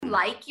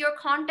like your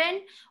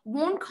content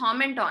won't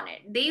comment on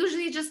it. They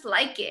usually just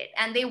like it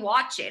and they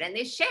watch it and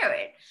they share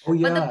it. Oh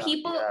But the yeah,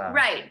 people, yeah,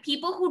 right,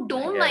 people who I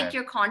don't get like it.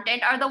 your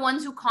content are the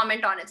ones who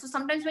comment on it. So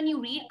sometimes when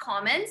you read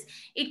comments,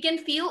 it can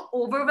feel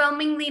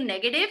overwhelmingly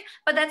negative,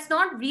 but that's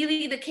not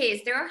really the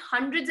case. There are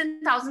hundreds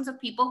and thousands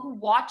of people who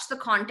watch the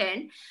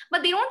content,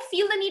 but they don't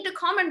feel the need to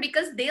comment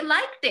because they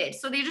liked it.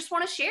 So they just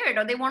want to share it,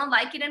 or they want to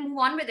like it and move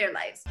on with their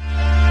lives.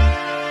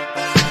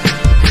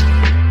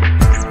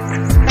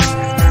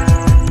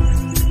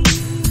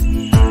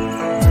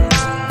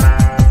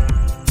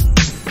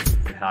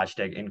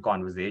 Hashtag in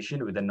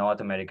conversation with the North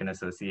American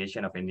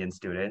Association of Indian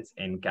Students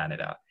in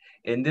Canada.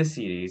 In this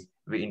series,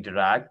 we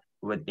interact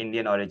with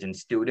Indian origin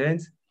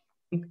students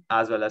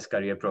as well as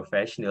career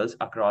professionals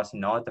across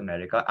North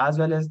America as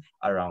well as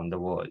around the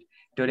world.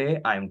 Today,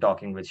 I am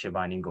talking with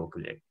Shibani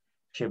Gokhale.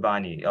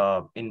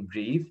 Shibani, in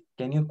brief,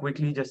 can you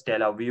quickly just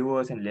tell our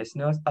viewers and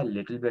listeners a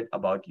little bit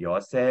about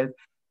yourself,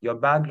 your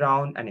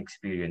background, and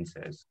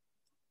experiences?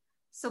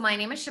 So my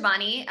name is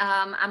Shibani.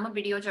 I'm a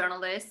video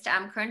journalist.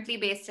 I'm currently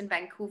based in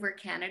Vancouver,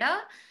 Canada.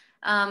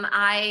 I'm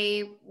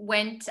a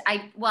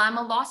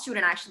law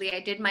student actually. I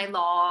did my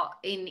law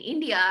in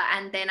India,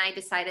 and then I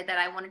decided that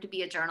I wanted to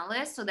be a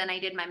journalist. So then I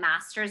did my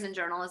master's in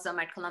journalism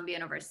at Columbia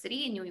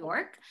University in New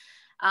York.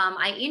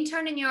 I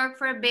interned in New York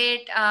for a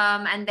bit,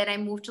 and then I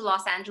moved to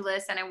Los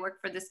Angeles and I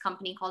worked for this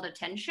company called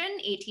Attention,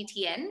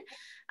 ATTN.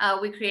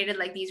 We created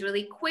like these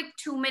really quick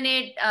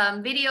 2-minute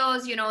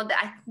videos,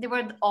 they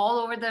were all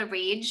over the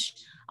rage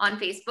on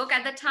Facebook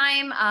at the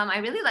time. I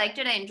really liked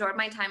it. I enjoyed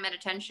my time at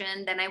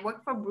Attention. Then I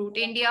worked for Brute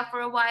India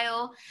for a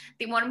while.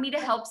 They wanted me to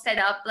help set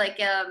up like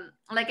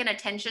an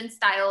Attention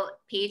style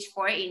page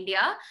for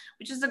India,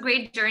 which was a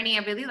great journey.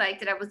 I really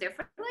liked it. I was there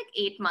for like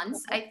 8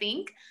 months, I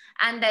think.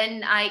 And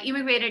then I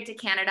immigrated to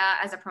Canada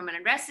as a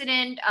permanent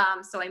resident.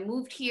 So I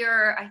moved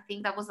here, I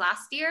think that was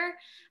last year.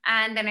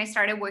 And then I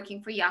started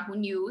working for Yahoo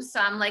News. So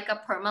I'm like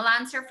a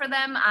permalancer for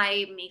them.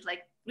 I make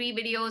like 3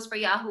 videos for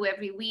Yahoo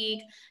every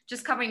week,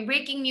 just covering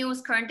breaking news,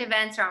 current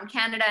events around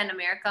Canada and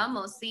America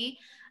mostly.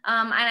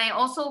 And I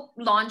also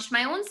launched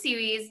my own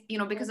series,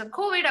 because of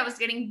COVID, I was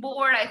getting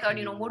bored. I thought,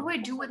 what do I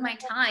do with my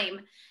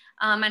time?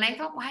 And I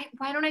thought,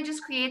 why don't I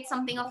just create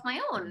something of my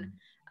own?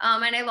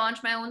 And I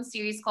launched my own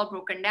series called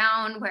Broken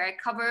Down, where I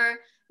cover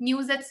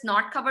news that's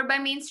not covered by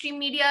mainstream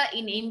media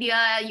in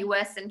India,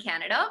 US, and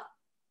Canada.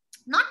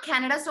 Not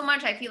Canada so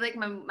much. I feel like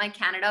my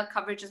Canada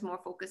coverage is more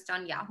focused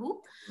on Yahoo.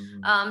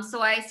 Mhm.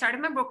 So I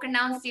started my Broken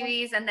Down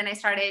series, and then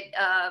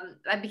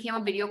I became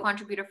a video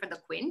contributor for The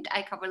Quint.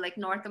 I cover like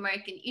North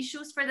American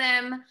issues for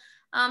them.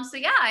 So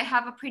yeah, I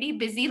have a pretty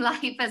busy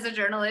life as a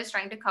journalist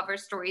trying to cover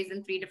stories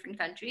in 3 different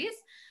countries.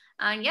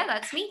 And yeah,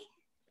 that's me.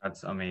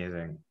 That's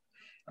amazing.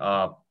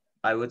 uh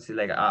I would say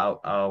like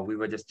we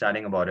were just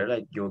chatting about it.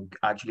 Like you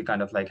actually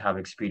kind of like have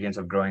experience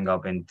of growing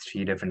up in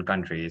 3 different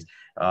countries,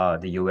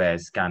 the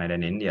US, Canada,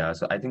 and India.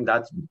 So I think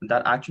that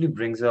actually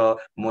brings a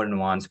more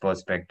nuanced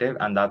perspective,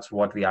 and that's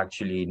what we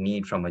actually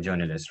need from a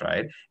journalist,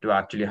 right? To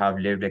actually have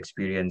lived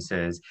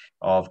experiences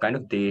of kind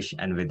of desh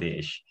and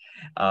videsh.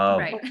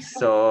 Right.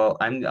 So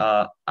I'm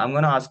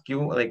gonna ask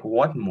you like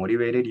what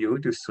motivated you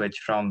to switch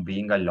from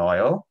being a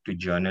lawyer to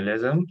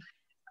journalism,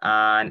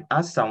 and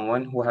as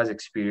someone who has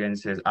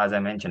experiences, as I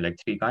mentioned, like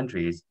 3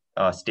 countries,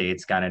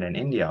 states, Canada, and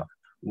India,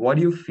 what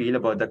do you feel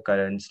about the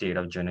current state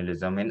of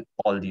journalism in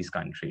all these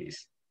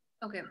countries?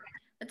 Okay,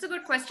 that's a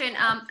good question.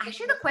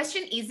 Actually, the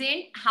question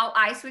isn't how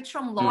I switched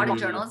from law to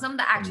Mm-hmm. journalism.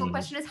 The actual Mm-hmm.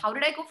 question is how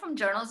did I go from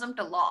journalism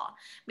to law?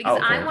 Because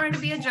I Okay. wanted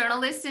to be a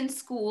journalist in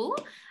school.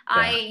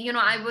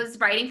 Yeah. I was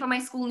writing for my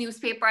school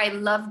newspaper. I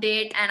loved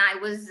it, and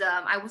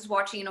I was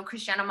watching,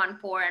 Christiana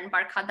Manpour and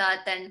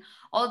Barkhadat and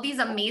all these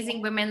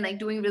amazing women like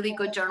doing really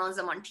good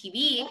journalism on TV,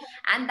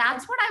 and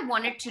that's what I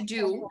wanted to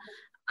do.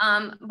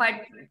 But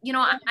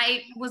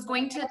I was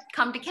going to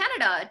come to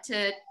Canada to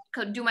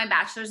do my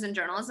bachelor's in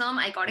journalism.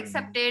 I got Mm-hmm.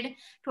 accepted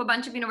to a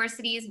bunch of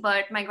universities,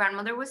 but my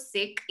grandmother was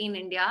sick in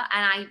India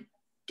and I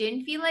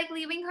didn't feel like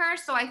leaving her.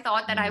 So I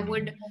thought that I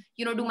would,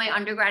 do my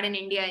undergrad in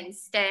India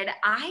instead.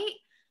 I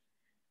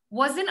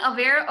wasn't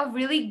aware of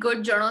really good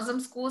journalism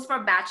schools for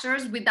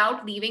bachelors without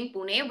leaving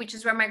Pune, which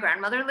is where my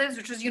grandmother lives,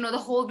 which was,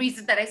 the whole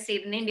reason that I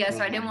stayed in India.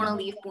 So I didn't want to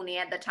Mm-hmm. leave Pune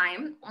at the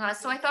time.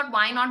 So I thought,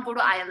 why not go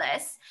to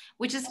ILS,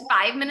 which is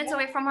 5 minutes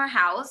away from her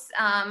house?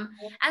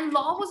 And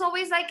law was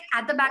always like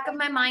at the back of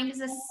my mind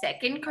as a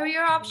second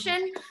career option.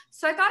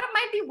 So I thought it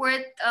might be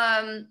worth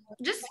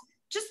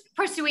just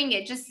pursuing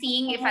it, just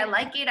seeing if I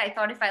like it. I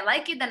thought if I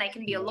like it, then I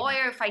can be a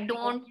lawyer. If I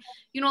don't,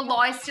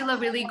 law is still a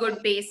really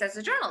good base as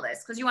a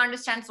journalist because you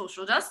understand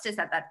social justice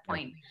at that Yep.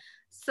 point.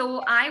 So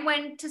I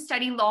went to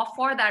study law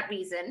for that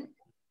reason.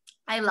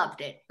 I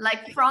loved it.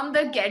 Like from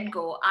the get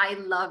go, I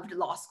loved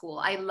law school.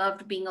 I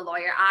loved being a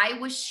lawyer. I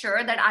was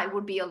sure that I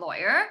would be a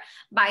lawyer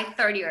by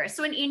third year.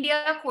 So in India,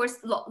 of course,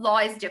 law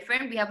is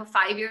different. We have a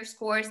 5 year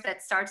course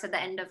that starts at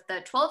the end of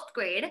the 12th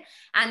grade.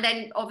 And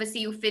then obviously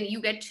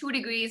you get 2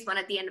 degrees, one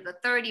at the end of the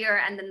third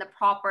year, and then the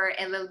proper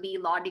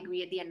LLB law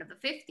degree at the end of the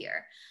 5th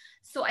year.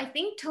 So I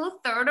think till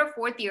third or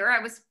fourth year,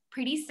 I was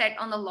pretty set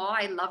on the law.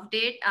 I loved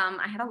it.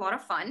 I had a lot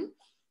of fun.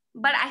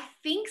 But I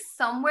think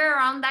somewhere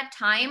around that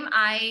time,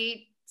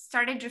 I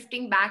started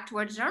drifting back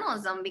towards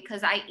journalism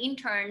because I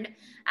interned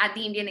at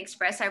the Indian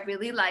Express. I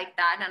really liked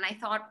that. And I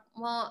thought,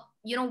 well,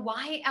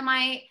 why am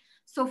I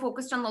so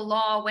focused on the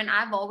law when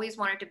I've always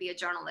wanted to be a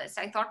journalist?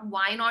 I thought,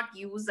 why not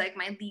use like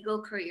my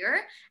legal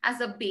career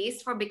as a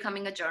base for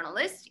becoming a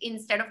journalist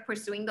instead of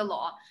pursuing the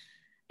law?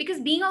 Because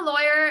being a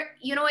lawyer,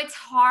 it's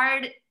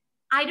hard.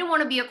 I didn't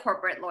want to be a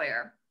corporate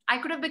lawyer. I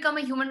could have become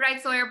a human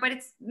rights lawyer, but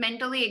it's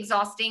mentally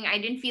exhausting. I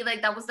didn't feel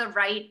like that was the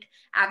right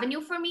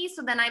avenue for me.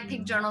 So then I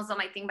picked journalism.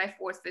 I think by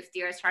fourth, fifth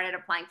year, I started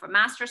applying for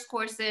master's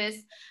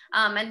courses.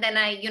 And then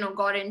I,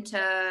 got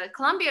into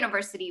Columbia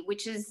University,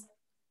 which is,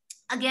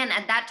 again,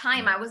 at that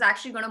time, I was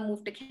actually going to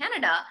move to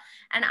Canada.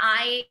 And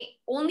I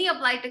only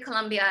applied to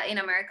Columbia in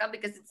America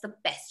because it's the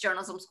best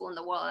journalism school in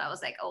the world. I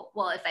was like, oh,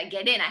 well, if I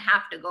get in, I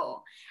have to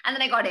go. And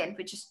then I got in,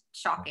 which is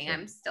shocking. Okay.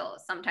 I'm still,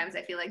 sometimes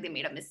I feel like they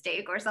made a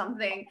mistake or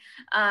something.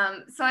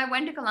 So I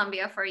went to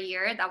Columbia for a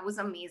year. That was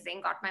amazing.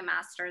 Got my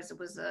master's. It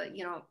was a,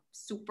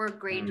 super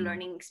great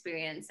learning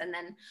experience. And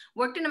then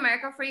worked in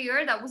America for a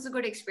year. That was a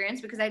good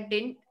experience because I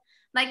didn't,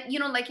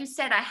 like you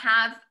said, I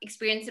have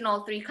experience in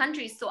all three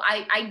countries, so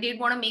I did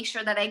want to make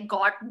sure that I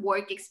got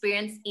work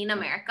experience in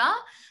America.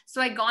 So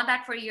I got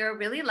that for a year,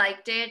 really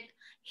liked it.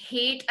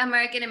 Hate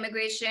American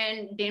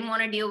immigration, didn't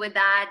want to deal with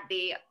that.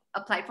 They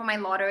applied for my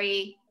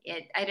lottery,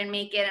 I didn't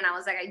make it, and I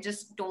was like, I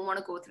just don't want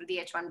to go through the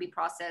H-1B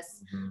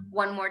process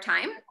one more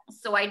time.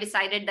 So I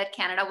decided that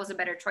Canada was a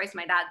better choice.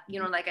 My dad,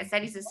 like I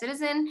said, he's a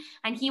citizen,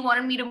 and he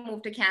wanted me to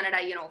move to Canada,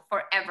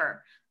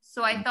 forever.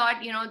 So I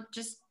thought,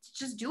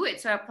 just do it.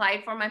 So I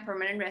applied for my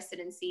permanent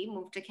residency,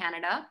 moved to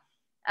Canada.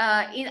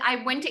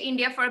 I went to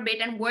India for a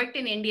bit and worked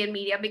in Indian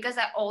media because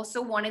I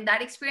also wanted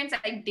that experience.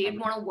 I did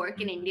want to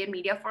work in Indian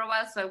media for a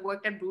while. So I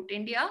worked at Brut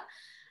India,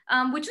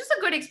 which was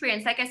a good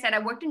experience. Like I said, I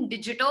worked in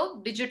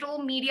digital.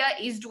 Digital media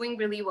is doing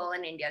really well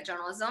in India,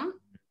 journalism.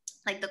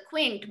 Like the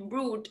Quint,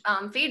 Brut,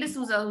 Faye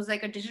D'Souza, who's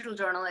like a digital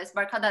journalist,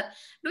 Barkhadat,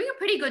 doing a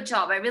pretty good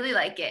job. I really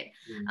like it.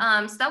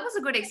 So that was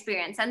a good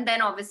experience. And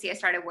then obviously I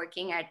started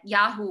working at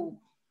Yahoo.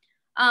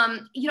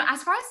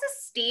 As far as the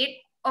state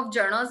of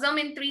journalism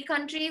in three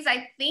countries,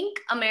 I think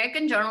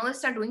American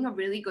journalists are doing a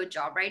really good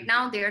job right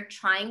now. They're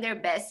trying their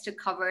best to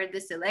cover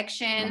this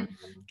election,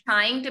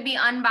 trying to be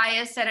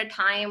unbiased at a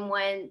time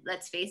when,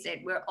 let's face it,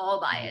 we're all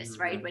biased,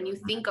 right? When you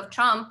think of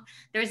Trump,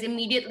 there's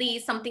immediately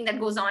something that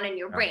goes on in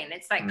your brain.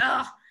 It's like,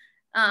 ugh.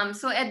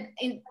 So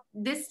in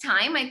this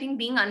time, I think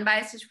being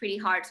unbiased is pretty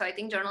hard. So I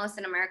think journalists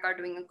in America are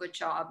doing a good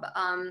job.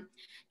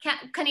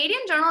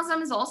 Canadian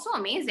journalism is also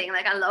amazing.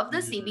 Like I love the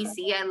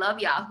CBC, I love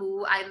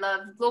Yahoo, I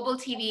love Global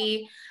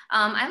TV.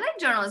 I like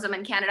journalism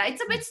in Canada.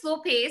 It's a bit slow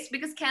paced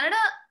because Canada,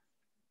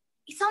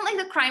 it's not like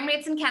the crime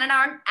rates in Canada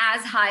aren't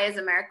as high as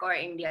America or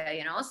India,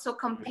 So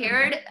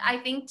compared, I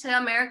think, to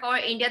America or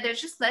India,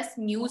 there's just less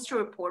news to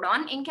report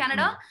on in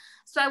Canada.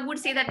 So I would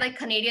say that like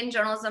Canadian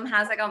journalism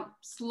has like a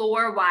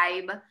slower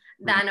vibe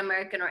than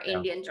American or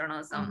Indian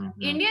journalism.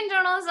 Indian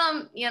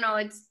journalism,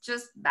 it's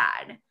just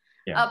bad.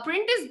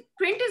 Print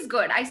is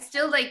good. I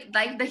still like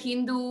the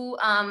Hindu,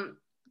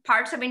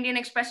 parts of Indian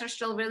Express are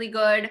still really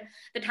good.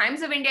 The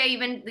Times of India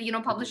even,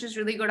 publishes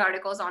really good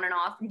articles on and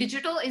off.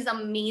 Digital is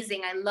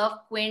amazing. I love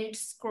Quint,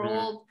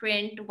 Scroll,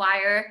 Print,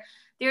 Wire.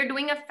 They're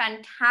doing a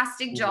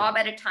fantastic job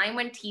at a time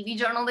when TV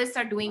journalists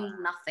are doing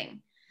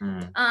nothing.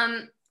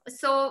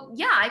 So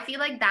yeah, I feel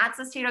like that's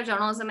the state of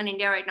journalism in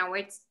India right now, where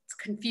it's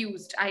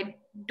confused. I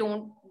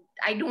don't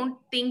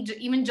think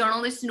even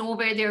journalists know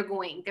where they're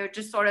going. They're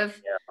just sort of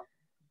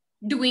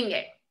doing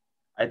it.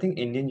 I think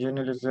Indian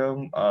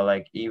journalism,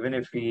 like even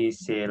if we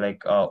say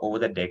like over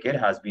the decade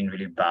has been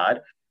really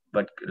bad,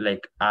 but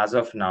like as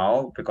of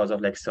now, because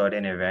of like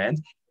certain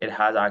events, it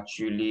has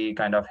actually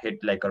kind of hit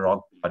like a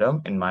rock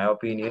bottom, in my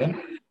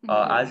opinion.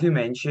 As you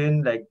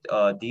mentioned, like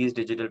these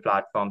digital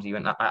platforms,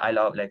 even I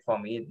love, like for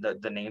me,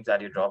 the names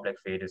that you drop, like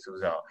Faye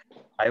D'Souza.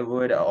 I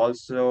would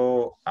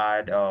also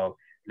add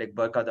like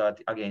Barka Dutt,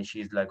 again,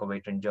 she's like a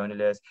veteran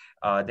journalist.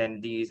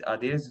 Then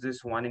there's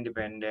this one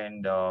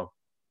independent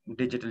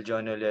digital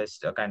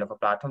journalist kind of a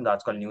platform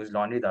that's called News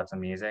Laundry. That's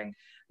amazing.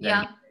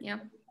 Then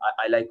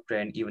I like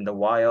Print, even The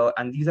Wire,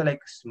 and these are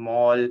like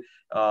small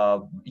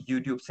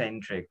YouTube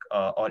centric,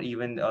 or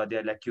even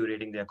they're like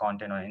curating their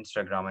content on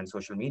Instagram and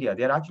social media.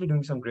 They're actually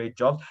doing some great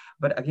jobs.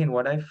 But again,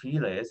 what I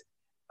feel is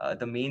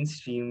the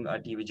mainstream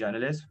TV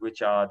journalists,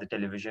 which are the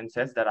television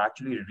sets that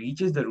actually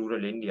reaches the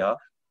rural India,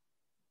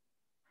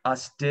 are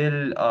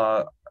still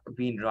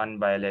being run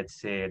by, let's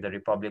say, the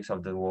Republics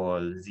of the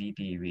World,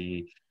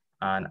 ZTV,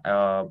 and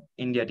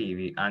India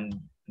TV. And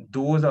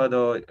those are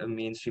the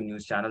mainstream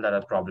news channels that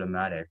are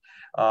problematic.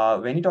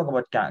 When you talk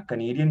about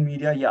Canadian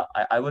media, yeah,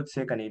 I would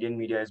say Canadian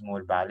media is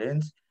more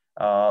balanced.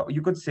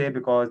 You could say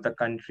because the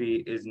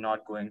country is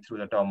not going through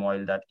the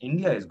turmoil that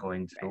India is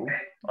going through,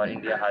 or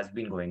India has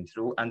been going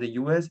through. And the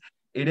US,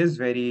 it is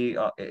very,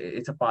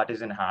 it's a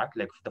partisan hack,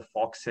 like the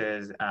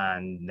Foxes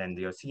and then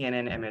your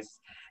CNN,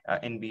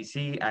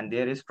 NBC, and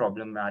there is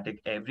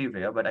problematic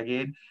everywhere. But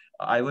again,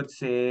 I would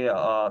say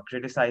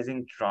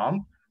criticizing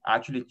Trump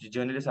actually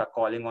journalists are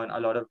calling on a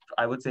lot of,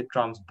 I would say,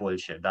 Trump's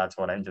bullshit. That's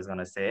what I'm just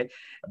gonna say.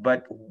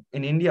 But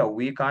in India,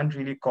 we can't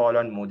really call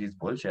on Modi's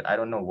bullshit. I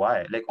don't know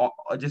why. Like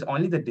just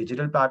only the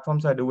digital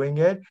platforms are doing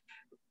it,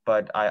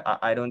 but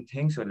I don't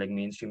think so. Like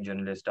mainstream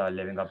journalists are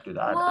living up to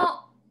that.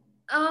 Well,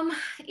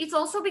 it's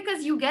also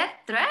because you get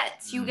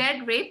threats, you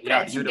get rape Yeah,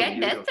 threats, you you do, get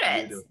you death do, you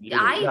threats. do, you do.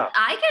 Yeah.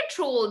 I get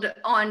trolled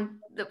on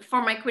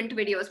for my Quint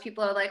videos.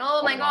 People are like,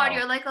 "Oh my God, Wow.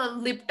 you're like a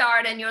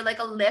liptard and you're like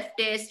a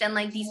leftist," and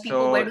like these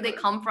people, So, where do they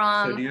come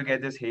from? so do you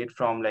get this hate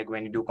from like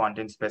when you do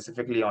content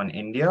specifically on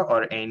India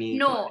or any?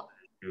 No,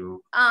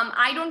 To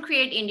I don't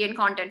create Indian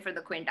content for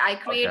the Quint. I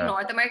create okay,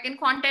 North American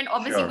content,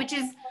 obviously, sure. which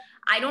is,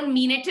 I don't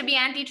mean it to be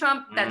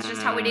anti-Trump. That's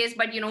just how it is.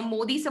 But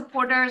Modi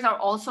supporters are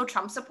also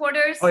Trump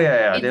supporters. Oh yeah,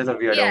 yeah. It's, There's a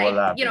weird yeah,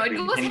 overlap it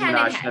between goes Hindu hand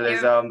in hand.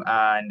 nationalism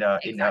and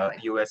in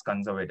Exactly. US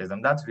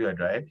conservatism. That's weird,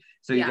 right?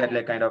 So you get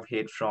like kind of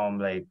hate from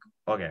like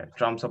okay,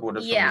 Trump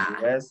supporters from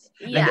the US,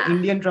 like the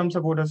Indian Trump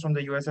supporters from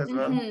the US as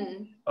well.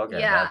 Okay,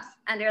 yeah,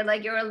 and they're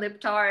like, you're a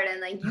liptard and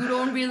like you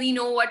don't really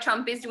know what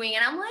Trump is doing,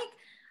 and I'm like,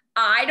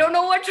 I don't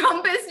know what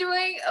Trump is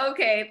doing.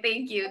 Okay,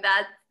 thank you.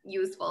 That's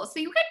useful. So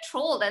you get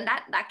trolled, and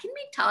that can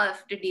be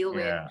tough to deal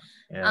with.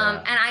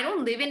 And I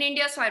don't live in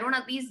India, so I don't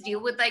at least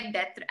deal with like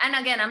death. And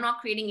again, I'm not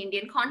creating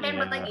Indian content,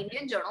 but like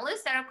Indian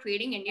journalists that are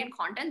creating Indian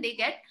content, they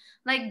get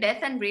like death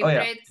and rape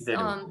rates.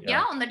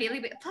 On the daily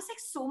basis. Plus, like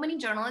so many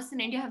journalists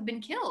in India have been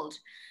killed.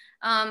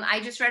 I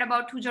just read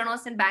about 2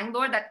 journalists in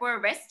Bangalore that were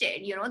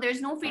arrested.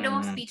 There's no freedom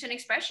of speech and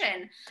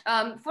expression.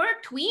 For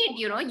a tweet,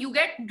 you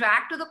get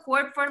dragged to the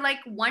court for like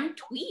one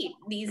tweet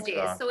these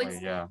days. So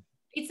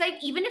it's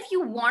like, even if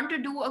you want to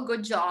do a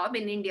good job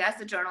in India as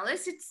a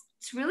journalist,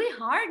 it's really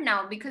hard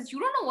now because you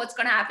don't know what's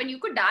going to happen. You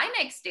could die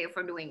next day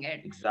for doing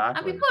it.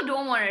 Exactly. And people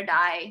don't want to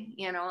die,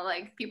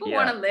 like people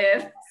want to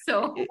live.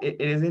 So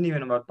it isn't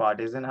even about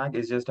partisan hack.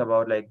 It's just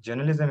about like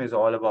journalism is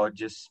all about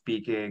just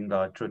speaking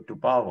truth to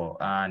power,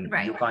 and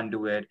you can't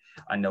do it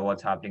under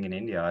what's happening in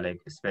India, like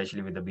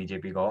especially with the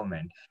BJP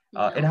government.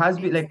 It has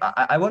been like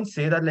I won't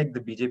say that like the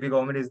BJP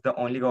government is the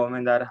only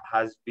government that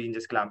has been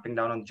just clamping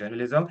down on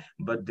journalism,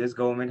 but this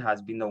government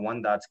has been the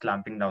one that's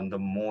clamping down the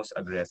most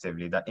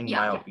aggressively. That, in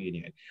my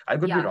opinion, I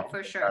could be wrong.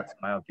 For sure. That's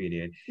my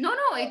opinion. No,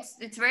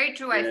 it's very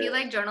true. I feel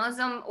like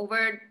journalism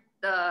over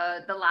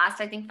the last,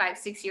 I think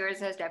 5-6 years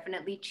has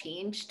definitely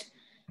changed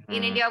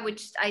in India,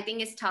 which I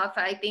think is tough.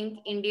 I think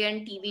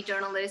Indian TV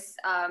journalists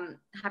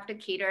have to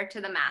cater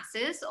to the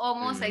masses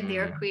almost, like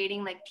they're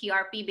creating like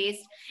TRP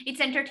based. It's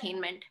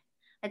entertainment.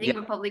 I think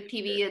Republic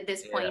TV at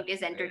this point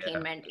is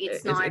entertainment.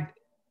 It's not.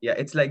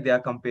 It's like they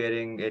are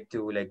comparing it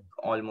to like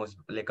almost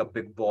like a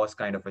Big Boss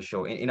kind of a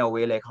show in a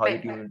way, like how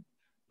you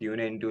tune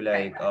into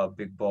like a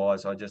Big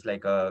Boss or just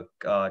like a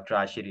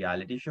trashy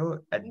reality show.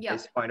 At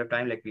this point of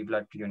time, like people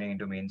are tuning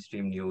into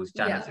mainstream news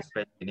channels,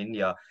 especially in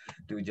India,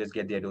 to just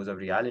get their dose of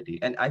reality.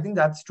 And I think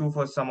that's true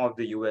for some of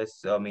the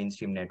US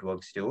mainstream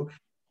networks too.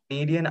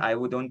 Canadian, I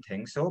don't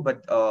think so,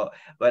 but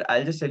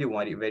I'll just tell you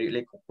one very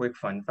like quick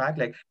fun fact.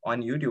 Like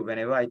on YouTube,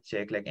 whenever I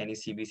check like any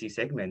CBC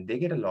segment, they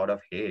get a lot of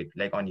hate.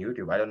 Like on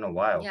YouTube, I don't know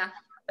why.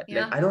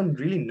 Like I don't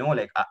really know.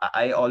 Like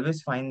I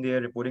always find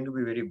their reporting to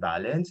be very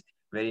balanced,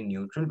 very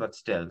neutral, but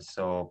still.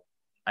 So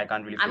I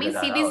can't really. I mean,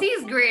 CBC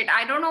is great.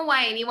 I don't know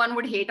why anyone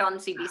would hate on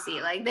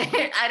CBC. Like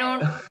I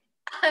don't.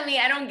 I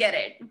mean, I don't get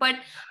it, but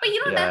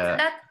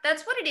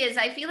that's what it is.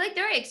 I feel like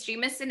there are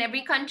extremists in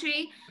every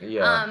country.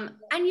 And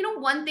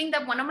one thing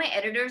that one of my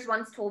editors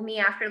once told me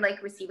after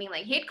like receiving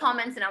like hate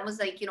comments, and I was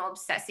like,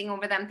 obsessing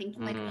over them,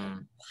 thinking like,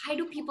 why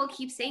do people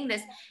keep saying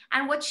this?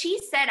 And what she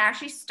said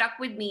actually stuck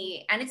with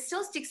me, and it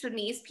still sticks with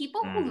me, is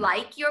people who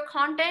like your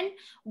content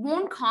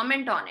won't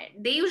comment on it.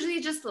 They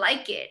usually just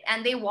like it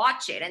and they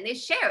watch it and they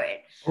share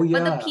it.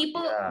 But the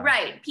people,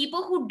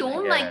 people who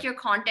don't like your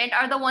content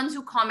are the ones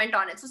who comment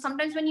on it. So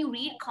sometimes when you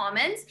read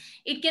comments,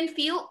 it can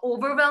feel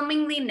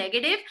overwhelmingly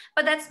negative,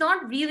 but that's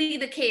not really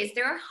the case.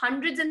 There are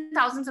hundreds and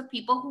thousands of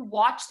people who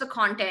watch the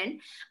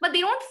content, but they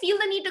don't feel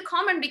the need to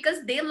comment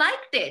because they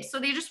liked it. So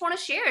they just want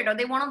to share it, or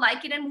they want to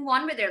like it and move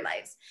on with their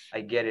lives.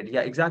 I get it.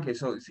 Yeah, exactly.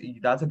 So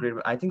that's a great,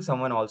 I think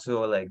someone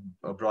also like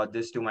brought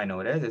this to my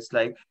notice. It's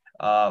like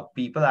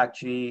people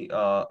actually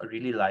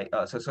really like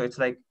so it's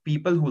like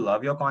people who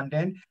love your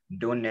content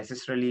don't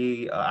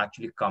necessarily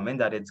actually comment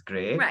that it's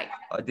great.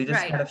 They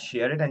just kind of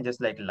share it and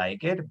just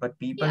like it. But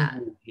people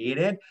who hate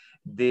it,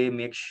 they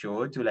make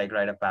sure to like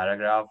write a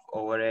paragraph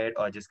over it,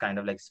 or just kind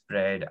of like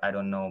spread, I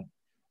don't know,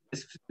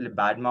 just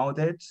badmouth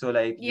it. So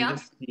like you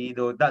just see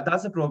though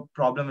that's the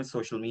problem with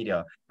social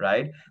media,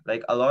 right?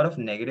 Like a lot of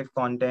negative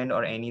content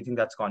or anything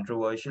that's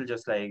controversial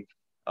just like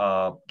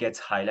gets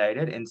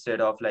highlighted instead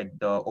of like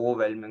the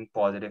overwhelming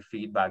positive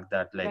feedback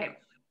that like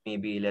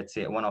maybe let's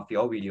say one of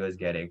your videos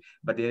getting.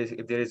 But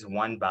if there is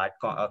one bad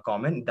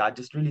comment that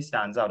just really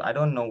stands out. I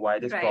don't know why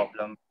this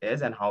problem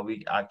is and how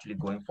we actually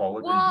going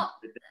forward. Well,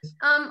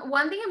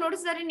 one thing I've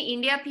noticed that in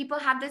India, people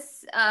have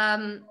this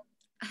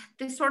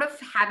this sort of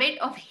habit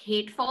of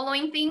hate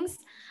following things.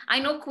 I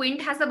know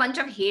Quint has a bunch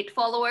of hate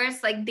followers.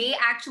 Like they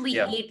actually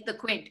Yeah. hate the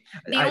Quint.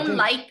 They I don't think,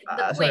 like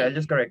the sorry, I'll Quint.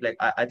 just correct. Like,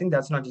 I think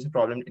that's not just a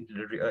problem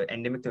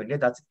endemic to India.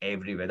 That's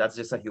everywhere. That's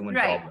just a human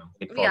Right. problem.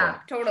 Hate Yeah, following.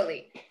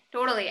 totally.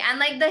 Totally. And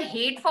like the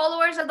hate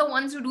followers are the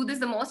ones who do this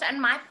the most.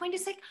 And my point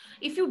is like,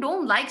 if you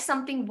don't like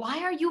something, why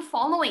are you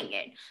following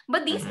it?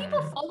 But these people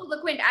Mm-hmm. follow the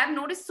Quint. I've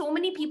noticed so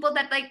many people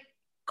that like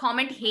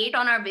comment hate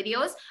on our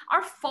videos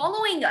are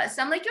following us.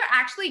 I'm like, you're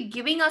actually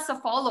giving us a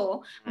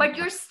follow, but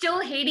you're still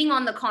hating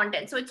on the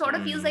content. So it sort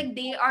of feels Mm-hmm. like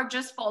they are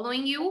just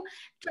following you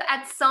to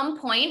at some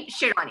point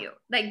shit on you.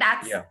 Like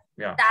Yeah,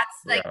 yeah, that's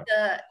like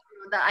yeah.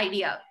 the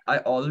idea. I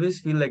always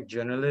feel like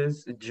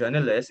journalists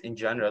in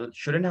general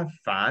shouldn't have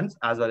fans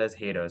as well as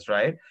haters,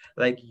 right?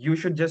 Like you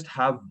should just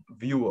have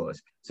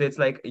viewers. So it's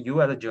like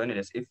you as a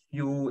journalist, if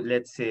you,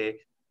 let's say,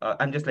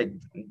 I'm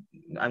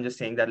just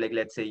saying that, like,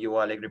 let's say you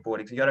are like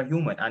reporting, so you're a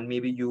human and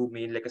maybe you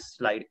made like a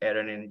slight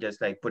error in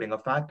just like putting a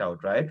fact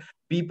out, right?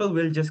 People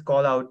will just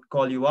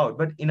call you out,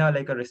 but in a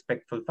like a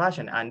respectful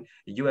fashion. And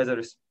you as a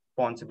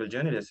responsible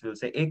journalist will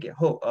say, okay,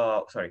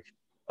 sorry,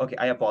 okay,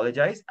 I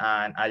apologize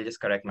and I'll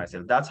just correct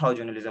myself. That's how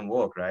journalism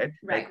work, right?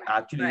 Right. Like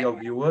actually Right. your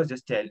viewers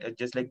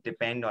just like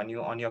depend on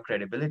you, on your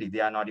credibility. They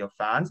are not your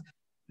fans,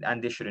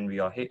 and they shouldn't be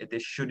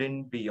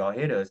your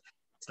haters.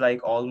 It's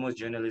like almost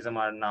journalism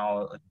are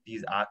now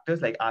these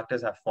actors. Like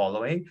actors have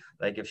following.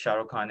 Like if Shah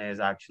Rukh Khan is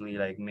actually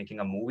like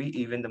making a movie,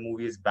 even the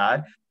movie is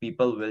bad,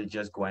 people will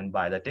just go and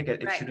buy the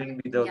ticket. It Right.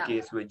 shouldn't be the Yeah.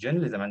 case with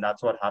journalism, and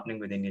that's what's happening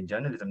with Indian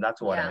journalism.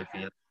 That's what Yeah. I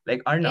feel.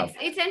 Like Arnab,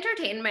 It's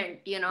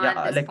entertainment, yeah,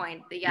 at this like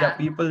point. yeah, Yeah.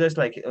 people just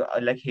like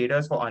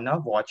haters for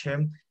Arnab watch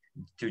him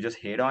to just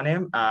hate on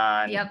him,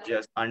 and Yep.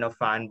 just Arnab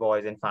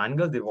fanboys and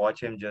fangirls, they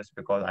watch him just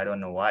because I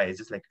don't know why. It's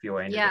just like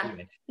pure Yeah.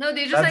 entertainment. No,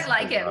 they just That's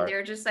like him. bizarre.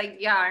 They're just like,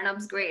 yeah,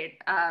 Arnab's great.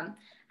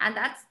 And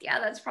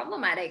that's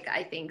problematic,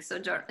 I think. So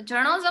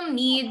journalism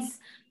needs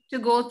to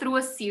go through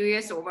a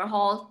serious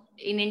overhaul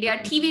in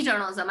India. TV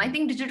journalism, I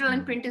think digital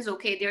and Mm, print is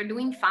okay. They're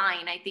doing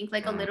fine. I think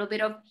like a mm, little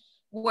bit of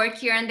work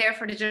here and there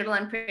for digital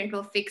and print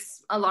will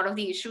fix a lot of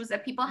the issues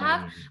that people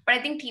have. mm. But I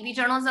think TV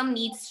journalism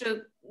needs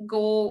to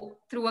go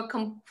through a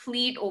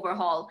complete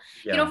overhaul.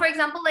 Yeah. For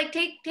example, like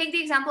take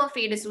the example of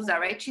Faye D'Souza,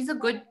 right? She's a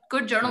good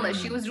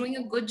journalist. She Mm, was doing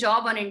a good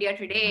job on India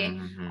Today.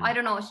 mm, I mm.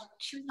 don't know.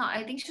 She was not.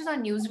 I think she was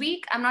on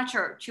Newsweek. I'm not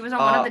sure. She was on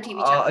one of the TV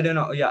I channels. don't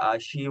know. Yeah,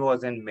 she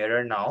was in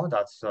Mirror now.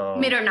 That's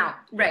Mirror now,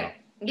 yeah. right?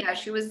 Yeah,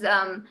 she was.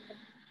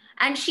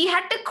 And she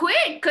had to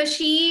quit because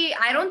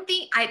I don't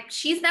think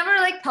she's never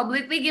like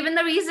publicly given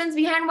the reasons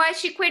behind why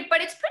she quit,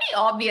 but it's pretty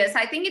obvious.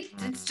 I think it's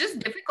Mm, just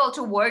difficult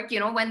to work,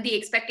 when the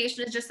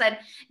expectation is just that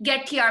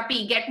get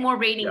TRP, get more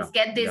yeah, ratings,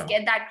 get this, yeah,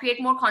 get that,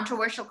 create more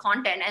controversial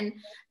content, and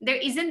there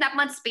isn't that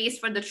much space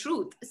for the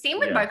truth. Same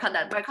with yeah.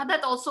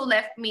 Barkha also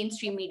left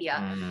mainstream media.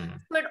 Mm,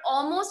 So it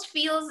almost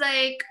feels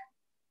like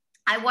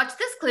I watched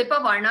this clip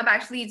of Arnab.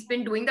 Actually, it's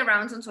been doing the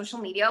rounds on social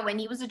media when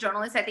he was a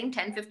journalist, I think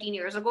 10, 15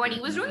 years ago, and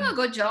he was doing mm, a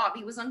good job.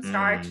 He was on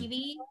Star mm. TV,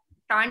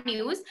 Star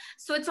News.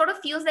 So it sort of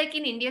feels like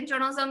in Indian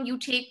journalism, you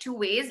take two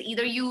ways.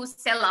 Either you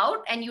sell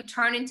out and you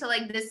turn into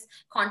like this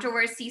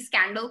controversy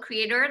scandal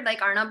creator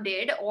like Arnab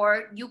did, or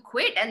you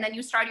quit and then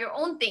you start your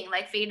own thing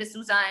like Faye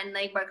D'Souza and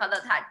like Barkha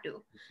had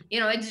to.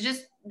 It's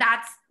just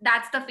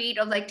that's the fate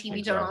of like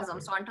TV journalism.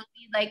 Exactly. So until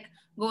we like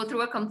go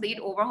through a complete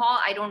overhaul,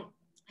 I don't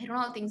know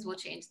how things will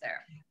change there.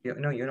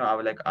 I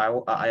would like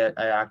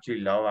I actually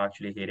love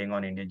actually hating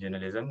on Indian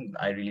journalism.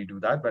 I really do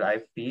that, but I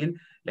feel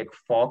like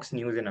Fox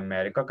News in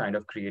America kind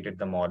of created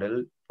the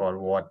model for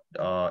what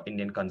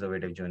Indian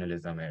conservative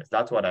journalism is.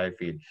 That's what I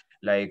feel.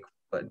 Like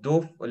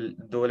though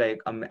like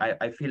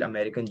I feel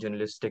American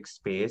journalistic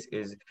space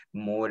is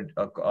more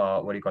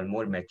what do you call,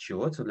 more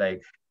mature. So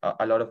like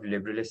a lot of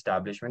liberal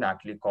establishment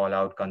actually call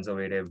out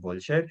conservative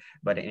bullshit,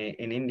 but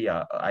in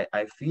India,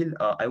 I feel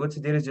I would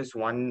say there is just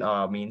one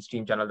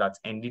mainstream channel, that's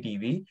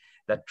NDTV,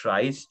 that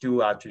tries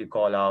to actually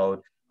call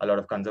out a lot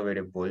of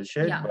conservative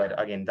bullshit. Yeah.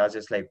 But again, that's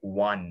just like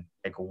one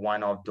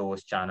of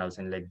those channels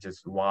in like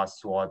just vast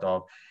swath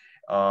of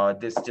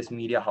this just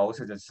media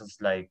houses. It's just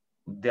like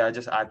they are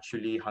just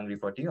actually hungry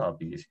for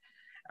TRPs.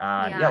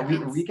 And yeah,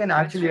 we It's can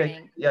actually like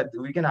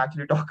frustrating. we can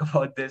actually talk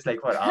about this like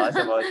for hours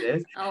about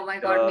this. Oh my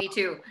God, Uh, me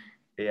too.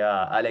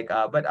 yeah, I like,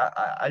 but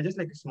I'll just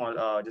like a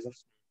small, just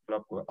a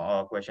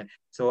follow-up question.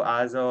 So,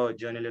 as a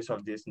journalist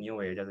of this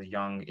new age, as a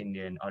young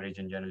Indian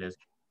origin journalist,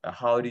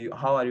 how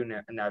are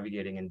you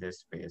navigating in this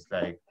space?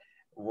 Like,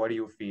 what do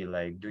you feel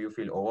like? Do you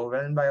feel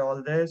overwhelmed by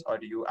all this, or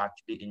do you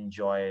actually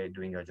enjoy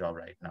doing your job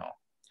right now?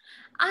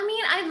 I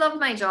mean, I love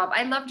my job.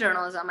 I love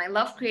journalism. I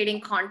love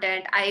creating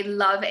content. I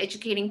love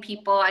educating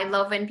people. I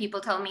love when people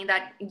tell me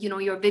that,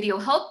 your video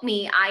helped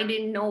me. I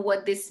didn't know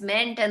what this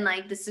meant. And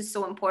like, this is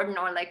so important.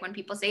 Or like when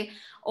people say,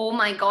 oh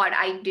my God,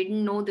 I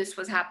didn't know this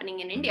was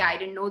happening in India. I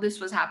didn't know this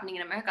was happening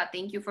in America.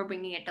 Thank you for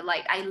bringing it to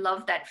light. I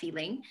love that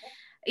feeling.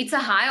 It's a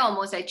high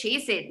almost. I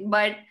chase it.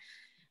 But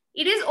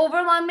it is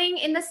overwhelming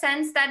in the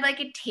sense that like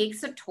it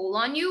takes a toll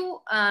on you.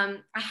 I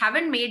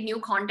haven't made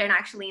new content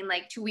actually in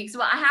like 2 weeks.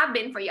 Well, I have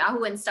been for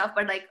Yahoo and stuff,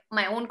 but like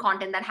my own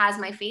content that has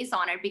my face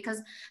on it, because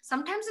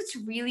sometimes it's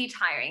really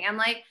tiring. I'm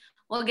like,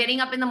 Well, getting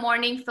up in the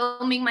morning,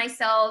 filming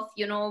myself,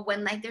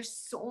 when like there's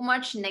so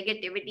much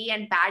negativity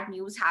and bad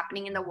news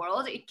happening in the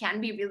world, it can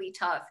be really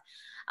tough.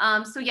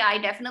 So yeah, I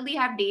definitely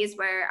have days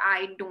where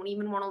I don't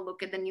even want to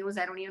look at the news.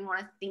 I don't even want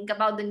to think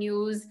about the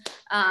news.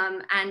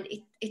 And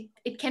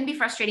it can be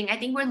frustrating. I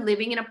think we're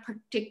living in a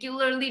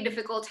particularly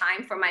difficult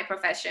time for my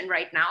profession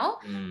right now.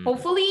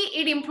 Hopefully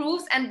it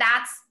improves, and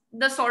that's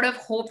the sort of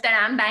hope that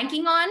I'm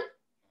banking on,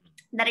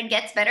 that it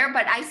gets better.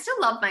 But I still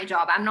love my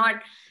job. I'm not,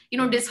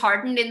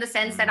 disheartened in the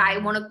sense that I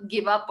want to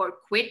give up or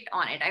quit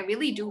on it. I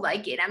really do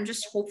like it. I'm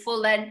just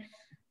hopeful that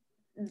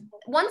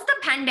once the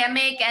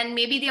pandemic and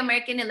maybe the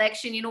American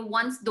election,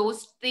 once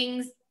those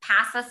things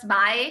pass us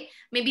by,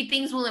 maybe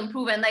things will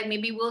improve, and like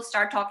maybe we'll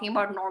start talking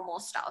about normal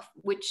stuff,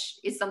 which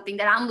is something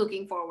that I'm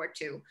looking forward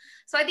to.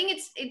 So I think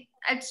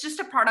it's just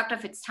a product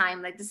of its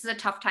time. Like, this is a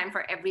tough time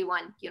for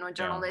everyone,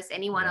 journalists,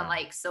 anyone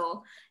alike.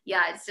 So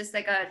yeah, it's just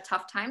like a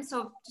tough time.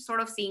 So just sort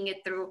of seeing it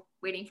through,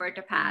 waiting for it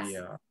to pass.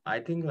 Yeah, I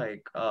think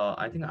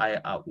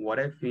what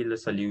I feel the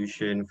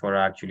solution for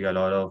actually a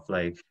lot of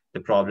like the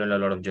problem a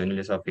lot of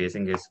journalists are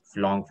facing is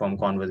long form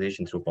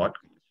conversation through podcasts,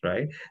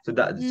 right?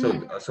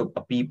 So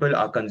people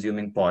are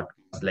consuming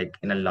podcasts like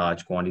in a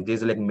large quantity.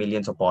 There's like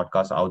millions of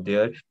podcasts out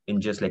there in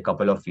just like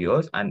couple of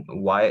years. And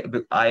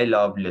I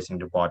love listening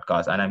to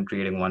podcasts, and I'm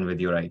creating one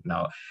with you right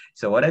now.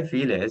 So what I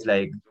feel is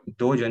like,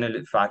 though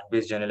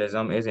fact-based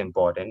journalism is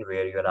important,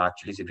 where you're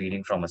actually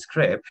reading from a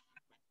script,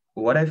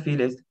 what I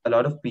feel is a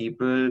lot of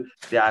people,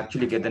 they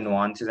actually get the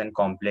nuances and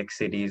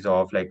complexities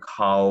of like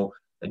how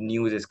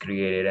news is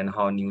created and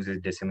how news is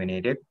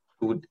disseminated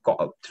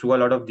through a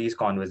lot of these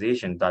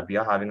conversations that we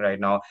are having right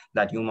now,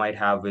 that you might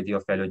have with your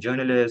fellow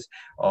journalists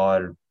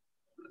or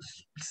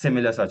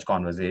similar such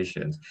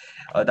conversations.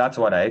 That's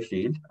what I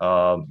feel.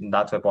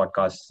 That's why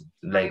podcasts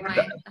like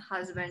my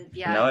husband.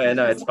 Yeah.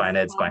 no, it's fine.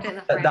 It's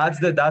fine. That's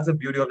the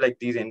beauty of like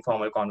these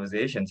informal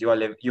conversations. You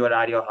are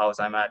at your house,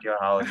 I'm at your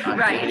house. And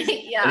right.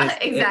 Yeah,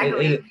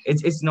 exactly.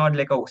 It's not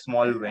like a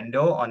small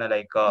window on a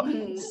like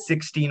a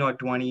 16 or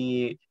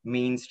 20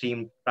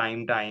 mainstream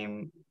prime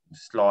time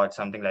slot,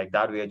 something like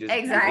that, where just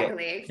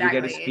exactly you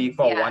get to speak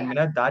for 1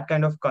 minute. That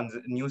kind of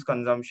news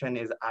consumption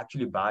is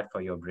actually bad for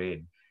your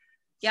brain.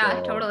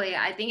 Yeah, totally.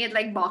 I think it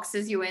like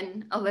boxes you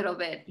in a little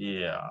bit.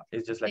 Yeah,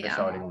 it's just like a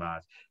shouting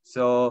match.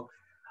 So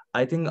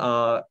I think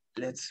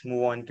let's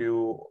move on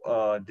to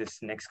this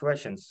next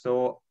question.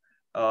 So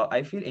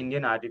I feel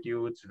Indian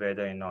attitudes,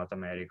 whether in North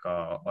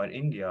America or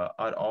India,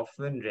 are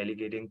often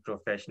relegating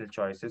professional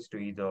choices to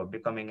either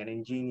becoming an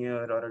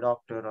engineer or a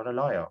doctor or a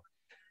lawyer.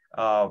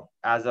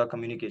 As a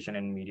communication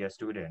and media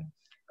student,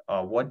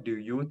 what do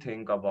you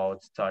think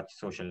about such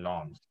social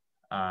norms?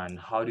 And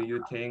how do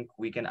you think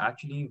we can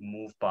actually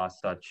move past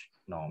such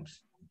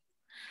norms?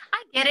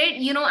 I get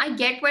it. I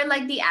get where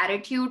like the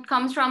attitude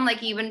comes from.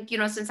 Like, even,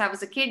 since I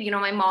was a kid,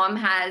 my mom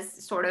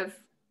has sort of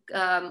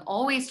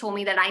always told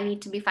me that I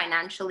need to be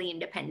financially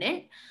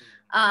independent.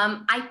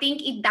 I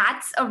think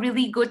that's a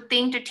really good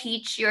thing to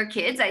teach your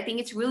kids. I think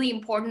it's really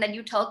important that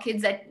you tell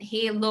kids that,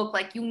 hey, look,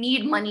 like, you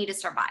need money to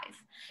survive.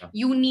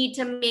 You need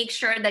to make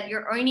sure that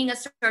you're earning a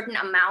certain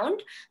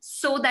amount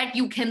so that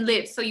you can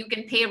live, so you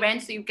can pay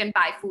rent, so you can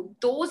buy food.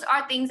 Those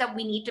are things that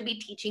we need to be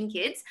teaching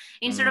kids,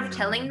 instead of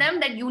telling them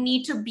that you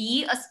need to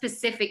be a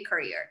specific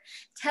career.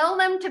 Tell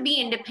them to be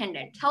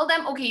independent. Tell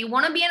them, okay, you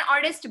want to be an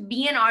artist,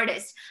 be an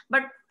artist,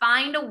 but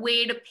find a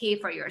way to pay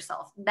for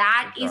yourself.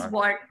 That is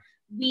what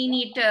we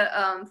need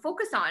to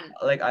focus on.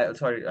 Like, I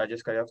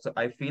just cut you off. So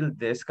I feel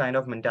this kind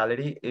of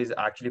mentality is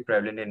actually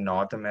prevalent in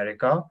North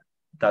America.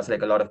 That's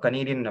like a lot of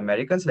Canadian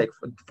Americans, like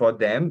for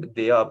them,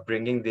 they are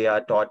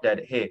taught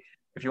that, hey,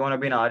 if you want to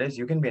be an artist,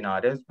 you can be an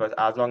artist, but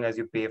as long as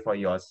you pay for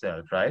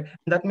yourself, right?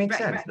 That makes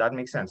sense. Right. That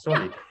makes sense.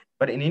 Totally. Yeah.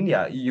 But in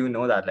India,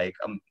 that like,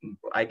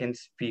 I can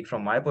speak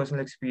from my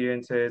personal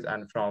experiences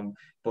and from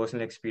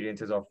personal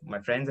experiences of my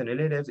friends and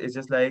relatives. It's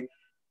just like,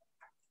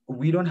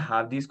 we don't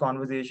have these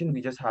conversations.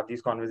 We just have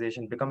these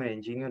conversations. Become an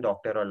engineer,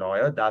 doctor, or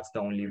lawyer. That's the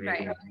only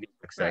way to be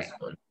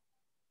successful. Right.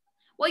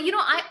 Well,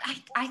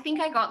 I think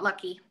I got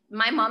lucky.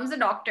 My mom's a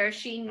doctor.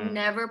 She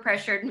never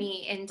pressured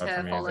me into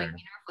following in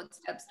her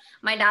footsteps.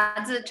 My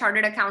dad's a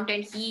chartered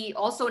accountant. He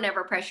also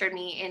never pressured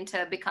me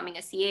into becoming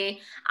a CA.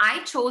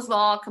 I chose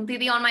law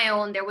completely on my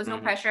own. There was no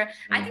pressure.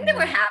 I think they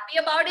were happy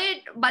about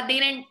it, but they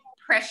didn't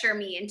pressure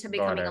me into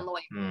becoming a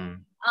lawyer.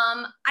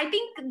 I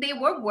think they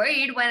were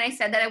worried when I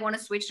said that I want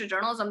to switch to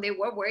journalism. They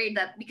were worried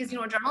that because,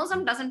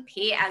 journalism doesn't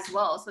pay as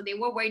well. So they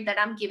were worried that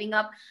I'm giving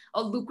up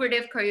a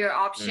lucrative career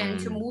option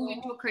to move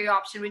into a career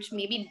option, which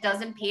maybe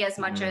doesn't pay as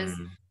much as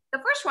the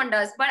first one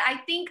does. But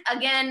I think,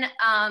 again,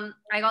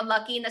 I got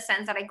lucky in the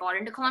sense that I got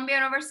into Columbia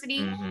University.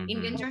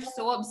 Indians are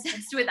so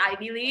obsessed with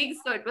Ivy Leagues.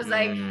 So it was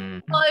like,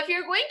 well, if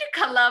you're going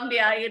to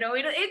Columbia,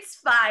 it's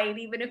fine,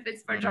 even if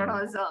it's for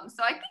journalism.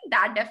 So I think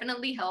that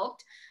definitely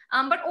helped.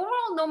 But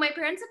overall, no, my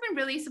parents have been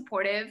really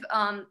supportive.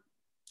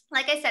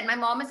 Like I said, my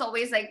mom has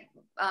always like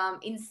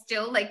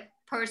instilled like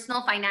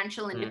personal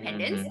financial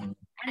independence.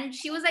 And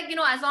she was like,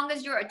 as long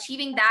as you're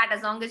achieving that,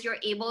 as long as you're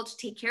able to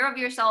take care of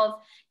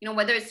yourself,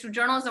 whether it's through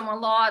journalism or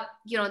law,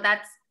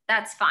 that's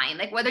that's fine.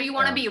 Like whether you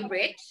want to be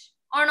rich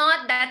or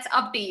not, that's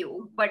up to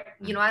you. But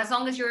you know, as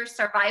long as your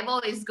survival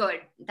is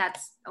good,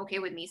 that's okay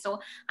with me. So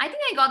I think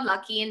I got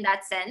lucky in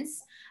that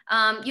sense.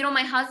 You know,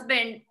 my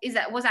husband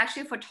was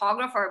actually a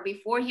photographer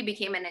before he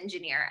became an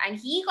engineer, and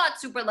he got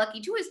super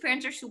lucky too. His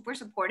parents are super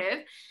supportive.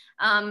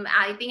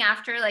 I think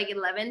after like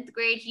 11th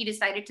grade, he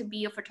decided to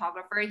be a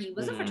photographer. He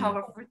was a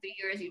photographer for 3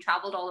 years. He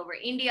traveled all over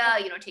India,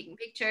 you know, taking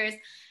pictures.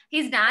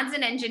 His dad's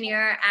an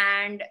engineer,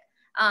 and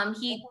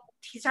he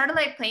started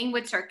like playing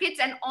with circuits,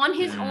 and on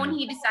his own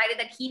he decided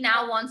that he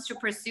now wants to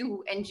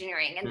pursue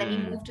engineering, and then he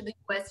moved to the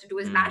US to do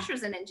his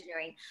bachelor's in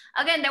engineering.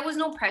 Again, there was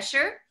no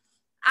pressure.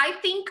 I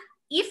think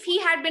if he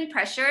had been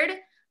pressured,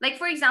 like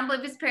for example,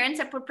 if his parents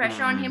had put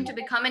pressure on him to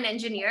become an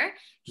engineer,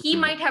 he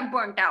might have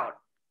burnt out.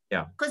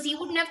 Yeah. Because he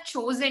wouldn't have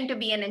chosen to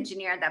be an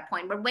engineer at that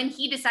point. But when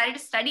he decided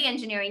to study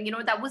engineering, you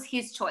know, that was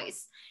his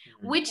choice,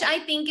 which I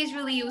think is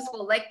really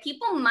useful. Like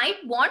people might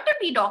want to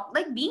be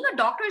like being a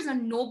doctor is a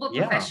noble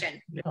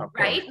profession,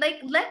 right?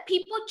 Like let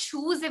people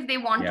choose if they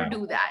want to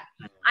do that.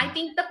 I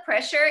think the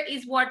pressure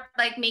is what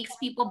like makes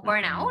people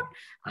burn out.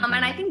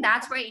 And I think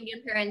that's where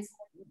Indian parents,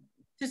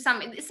 to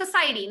some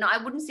society, no,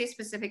 I wouldn't say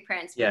specific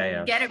parents,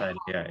 get it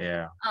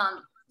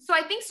wrong. So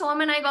I think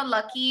Soham and I got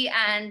lucky,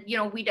 and you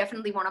know, we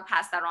definitely want to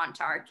pass that on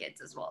to our kids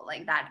as well,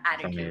 like that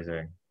attitude.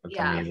 That's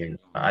amazing.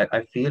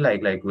 I feel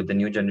like with the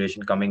new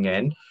generation coming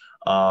in,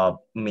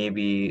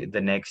 maybe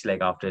the next,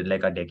 like after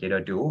like a decade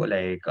or two,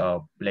 like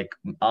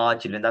our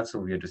children, that's so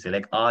weird to say,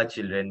 like our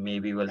children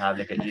maybe will have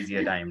like an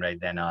easier time right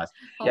than us.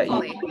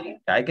 Hopefully.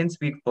 I can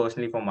speak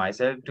personally for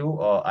myself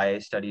too. I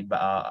studied,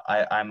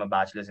 I'm a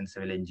bachelor's in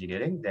civil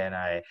engineering. Then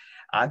I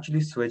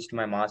actually switched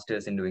my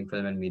master's in doing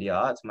film and media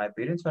arts. My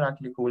parents were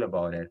actually cool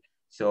about it.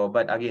 So,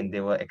 but again,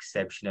 they were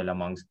exceptional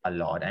amongst a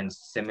lot. And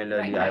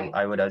similarly,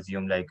 I would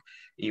assume like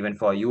even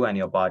for you and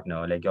your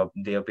partner, like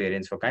their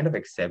parents were kind of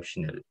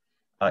exceptional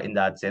in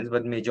that sense.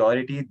 But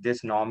majority,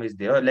 this norm is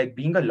there. Like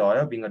being a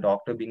lawyer, being a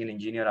doctor, being an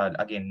engineer are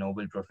again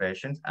noble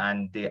professions,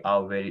 and they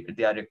are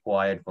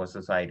required for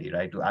society,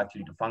 right, to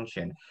actually to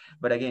function.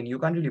 But again, you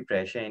can't really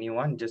pressure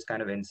anyone. Just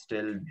kind of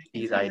instill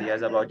these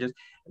ideas about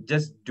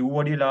just do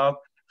what you love.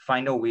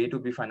 Find a way to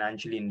be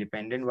financially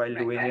independent while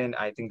doing it.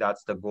 I think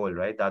that's the goal,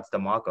 right? That's the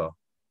marker.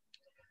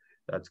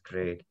 That's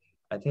great.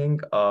 I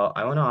think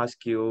I want to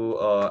ask you,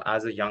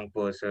 as a young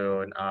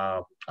person,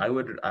 I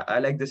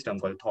like this term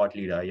called thought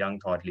leader, young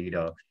thought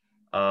leader.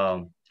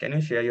 Can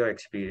you share your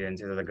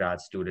experiences as a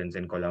grad students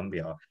in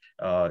Columbia?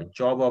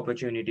 Job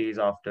opportunities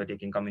after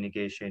taking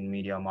communication,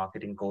 media,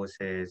 marketing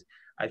courses.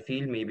 I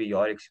feel maybe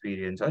your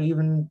experience, or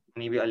even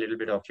maybe a little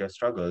bit of your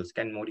struggles,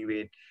 can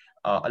motivate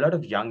a lot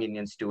of young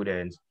Indian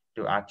students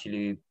to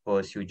actually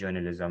pursue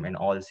journalism in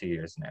all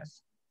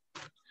seriousness.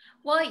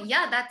 Well,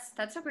 yeah,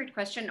 that's a great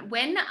question.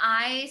 When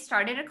I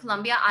started at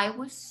Columbia, I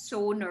was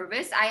so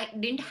nervous. I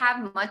didn't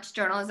have much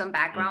journalism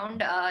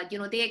background. You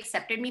know, they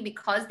accepted me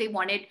because they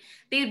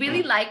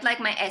really liked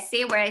like my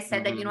essay where I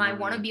said that, you know, I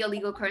want to be a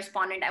legal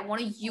correspondent. I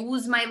want to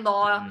use my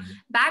law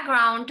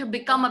background to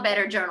become a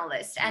better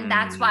journalist. And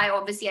that's why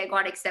obviously I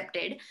got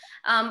accepted,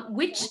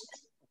 which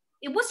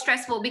it was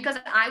stressful because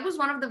I was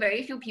one of the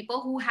very few people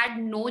who had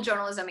no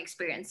journalism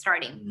experience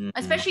starting,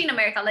 especially in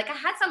America. Like I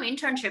had some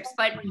internships,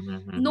 but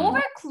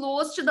nowhere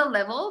close to the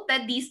level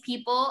that these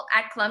people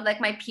at Columbia,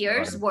 like my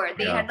peers were.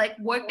 They had like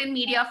worked in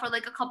media for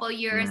like a couple of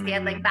years. They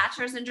had like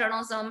bachelors in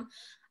journalism.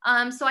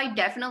 So I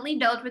definitely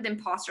dealt with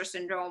imposter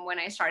syndrome when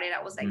I started.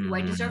 I was like, do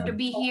I deserve to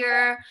be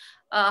here?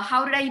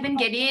 How did I even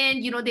get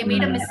in? You know, they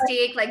made a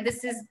mistake. Like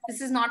this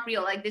is not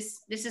real. Like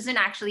this isn't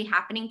actually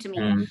happening to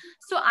me.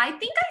 So I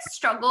think I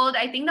struggled.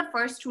 I think the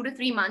first 2 to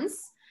 3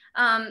 months.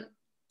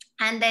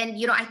 And then,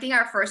 you know, I think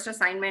our first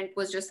assignment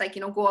was just like,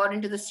 you know, go out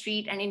into the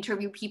street and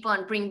interview people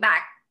and bring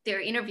back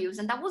their interviews.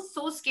 And that was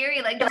so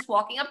scary. Like just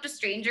walking up to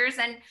strangers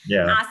and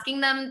asking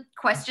them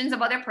questions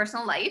about their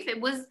personal life. It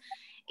was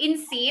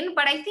insane.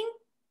 But I think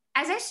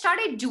as I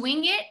started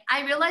doing it,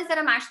 I realized that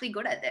I'm actually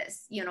good at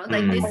this. You know,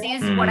 like this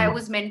is what I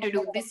was meant to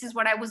do. This is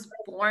what I was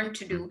born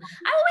to do.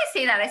 I always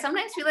say that. I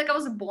sometimes feel like I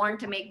was born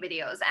to make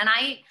videos. And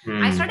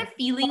I started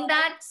feeling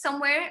that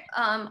somewhere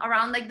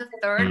around like the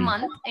 3rd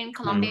month in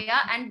Columbia.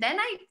 And then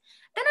I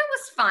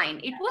was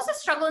fine. It was a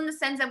struggle in the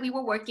sense that we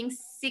were working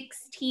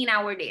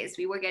 16-hour days.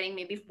 We were getting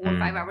maybe 4 or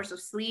 5 hours of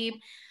sleep.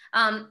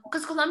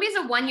 Because Columbia is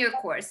a 1-year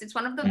course. It's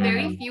one of the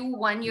very few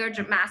 1-year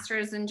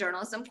masters in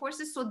journalism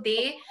courses. So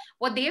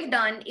what they've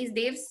done is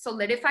they've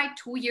solidified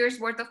 2 years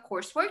worth of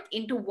coursework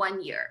into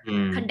 1 year,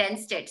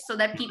 condensed it so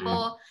that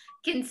people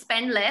can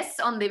spend less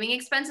on living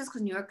expenses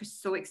because New York is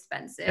so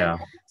expensive.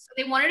 So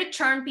they wanted to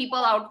churn people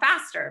out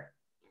faster.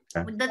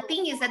 But the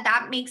thing is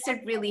that makes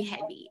it really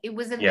heavy. It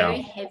was a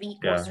very heavy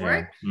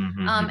coursework,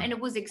 and it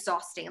was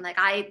exhausting. Like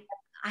I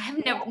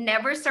have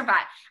never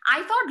survived.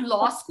 I thought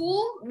law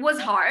school was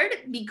hard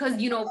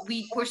because, you know,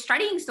 we were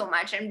studying so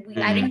much and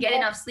I didn't get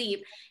enough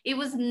sleep. It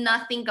was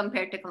nothing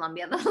compared to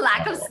Columbia, the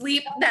lack of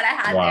sleep that I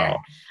had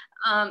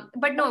there.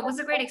 But no, it was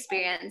a great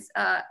experience.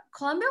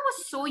 Columbia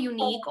was so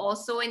unique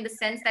also in the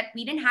sense that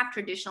we didn't have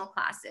traditional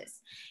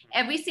classes.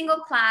 Every single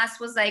class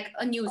was like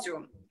a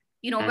newsroom.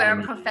 where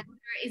a professor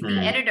is the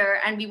editor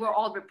and we were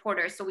all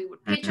reporters. So we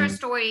would pitch our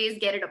stories,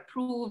 get it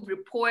approved,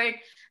 report.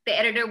 The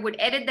editor would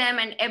edit them,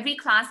 and every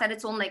class had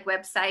its own like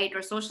website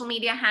or social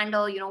media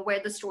handle, where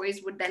the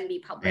stories would then be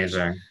published.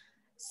 Amazing.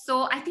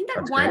 So I think that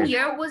That's one great.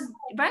 year was,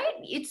 right?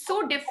 It's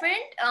so different.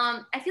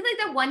 I feel like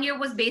that 1 year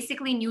was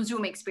basically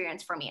newsroom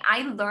experience for me.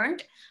 I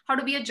learned how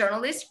to be a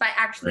journalist by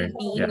actually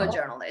being a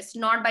journalist,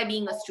 not by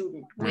being a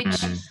student,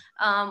 which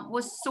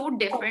was so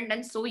different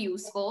and so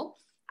useful.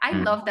 I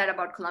love that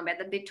about Columbia,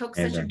 that they took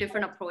such a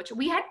different approach.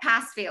 We had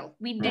pass fail.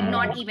 We did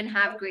not even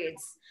have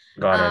grades.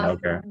 Got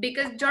it. Okay.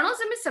 Because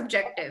journalism is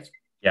subjective.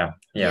 Yeah.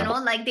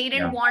 Like they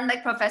didn't want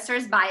like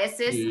professors'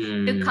 biases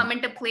to come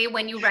into play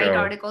when you write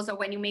articles or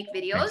when you make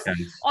videos.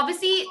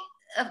 Obviously,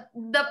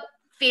 the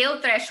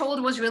fail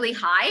threshold was really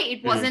high.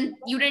 It wasn't,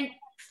 you didn't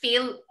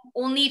fail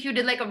only if you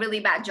did like a really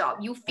bad job.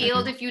 You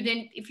failed if you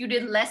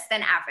did less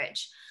than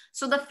average.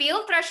 So the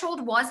fail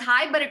threshold was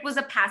high, but it was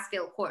a pass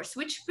fail course,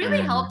 which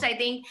really helped. I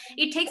think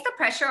it takes the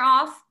pressure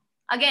off.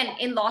 Again,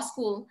 in law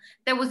school,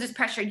 there was this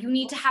pressure. You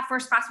need to have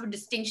first pass with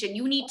distinction.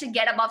 You need to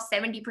get above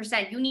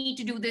 70%. You need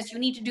to do this. You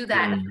need to do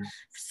that.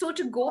 So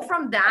to go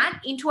from that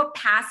into a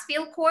pass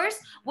fail course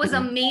was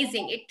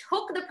amazing. It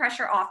took the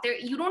pressure off there.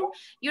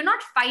 You're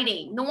not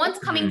fighting. No one's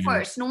coming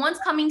first. No one's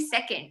coming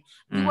second.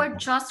 You are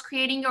just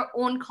creating your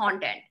own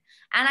content.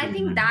 And I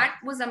think that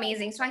was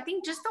amazing. So I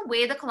think just the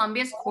way the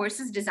Columbia's course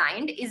is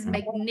designed is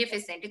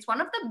magnificent. It's one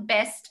of the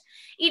best.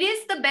 It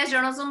is the best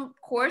journalism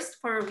course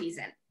for a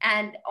reason.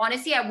 And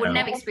honestly, I wouldn't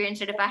have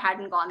experienced it if I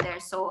hadn't gone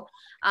there. So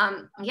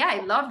yeah,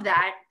 I love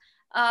that.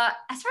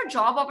 As for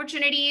job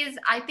opportunities,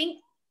 I think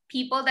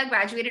people that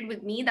graduated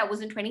with me, that was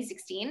in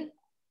 2016.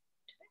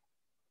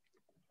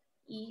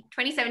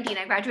 2017,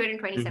 I graduated in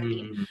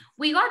 2017.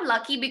 We got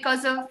lucky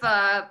because of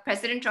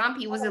President Trump.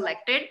 He was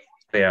elected.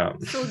 Yeah.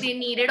 So they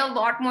needed a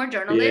lot more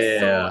journalists.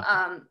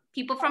 So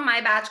people from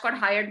my batch got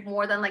hired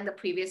more than like the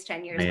previous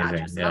 10 years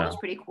batches. So that was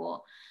pretty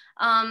cool.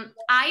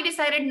 I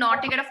decided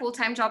not to get a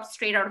full-time job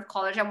straight out of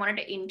college. I wanted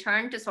to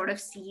intern to sort of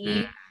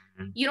see,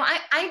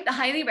 I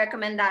highly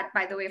recommend that,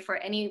 by the way, for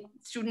any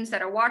students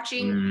that are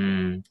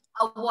watching.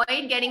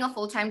 Avoid getting a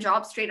full-time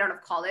job straight out of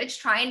college.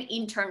 Try and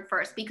intern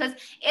first, because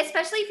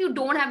especially if you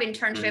don't have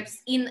internships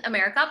in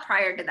America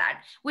prior to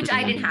that, which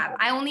I didn't have.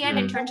 I only had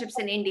internships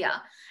in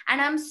India. And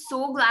I'm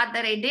so glad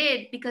that I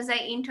did, because I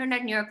interned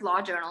at New York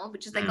Law Journal,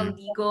 which is like a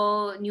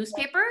legal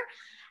newspaper.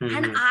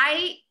 And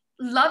I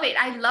love it.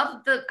 I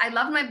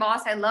love my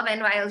boss. I love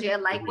NYLJ. I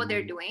like what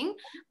they're doing.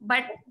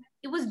 But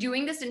it was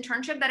during this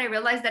internship that I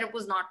realized that it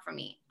was not for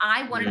me.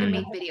 I wanted to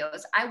make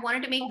videos. I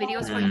wanted to make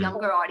videos for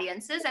younger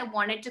audiences. I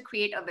wanted to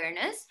create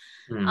awareness.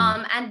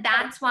 And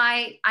that's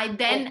why I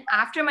then,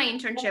 after my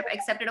internship,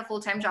 accepted a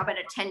full-time job at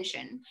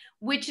Attention,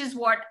 which is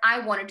what I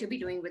wanted to be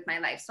doing with my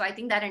life. So I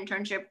think that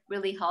internship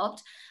really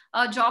helped.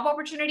 Job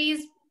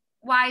opportunities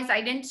wise, I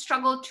didn't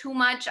struggle too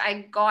much.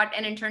 I got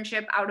an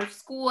internship out of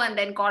school and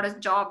then got a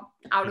job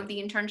out of the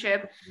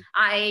internship.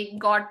 I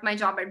got my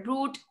job at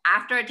Brute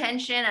after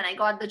Attention, and I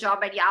got the job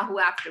at Yahoo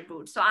after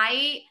Brute. So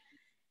I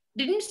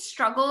didn't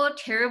struggle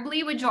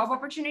terribly with job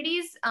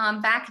opportunities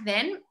back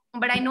then,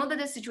 but I know that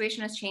the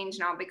situation has changed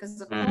now because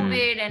of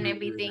COVID and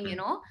everything,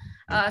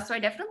 so I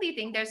definitely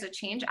think there's a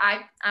change.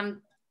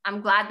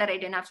 I'm glad that I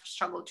didn't have to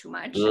struggle too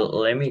much.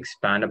 Let me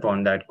expand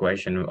upon that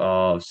question.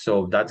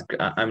 So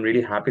I'm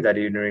really happy that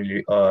you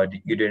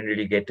didn't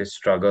really get to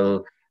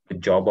struggle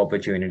with job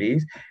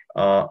opportunities.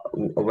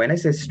 When I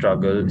say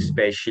struggle,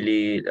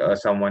 especially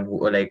someone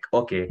who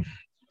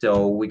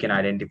so we can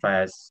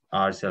identify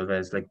ourselves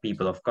as like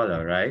people of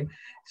color, right?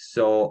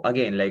 So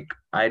again, like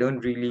I don't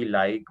really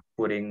like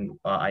putting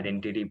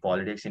identity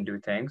politics into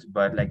things,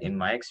 but like in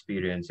my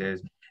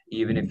experiences,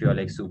 even if you're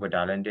like super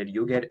talented,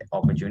 you get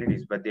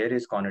opportunities, but there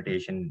is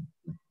connotation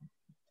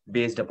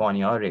based upon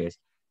your race.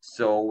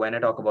 So when I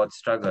talk about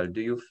struggle, do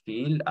you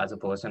feel as a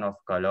person of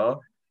color,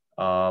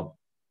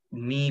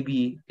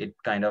 maybe it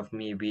kind of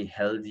maybe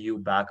held you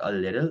back a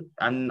little?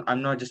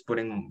 I'm not just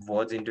putting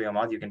words into your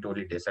mouth. You can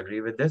totally disagree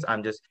with this.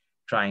 I'm just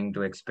trying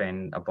to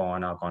expand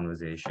upon our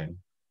conversation.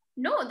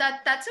 No,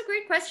 that's a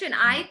great question.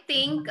 I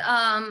think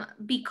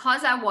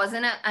because I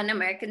wasn't an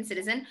American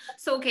citizen.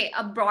 So, okay,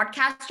 a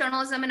broadcast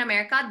journalism in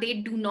America, they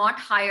do not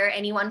hire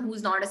anyone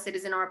who's not a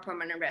citizen or a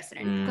permanent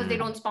resident because they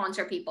don't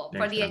sponsor people.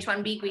 For the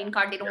H-1B green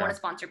card, they don't want to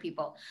sponsor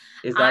people.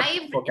 Is that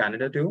for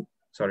Canada too?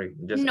 Sorry.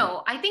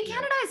 No, I think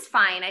Canada is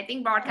fine. I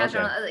think broadcast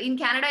in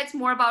Canada, it's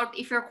more about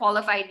if you're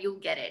qualified, you'll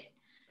get it.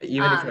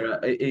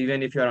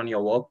 Even if you're on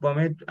your work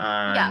permit,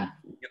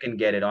 you can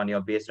get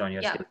it based on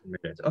your skills and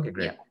merits. Okay,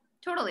 great. Yeah.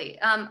 Totally.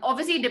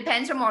 Obviously, it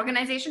depends from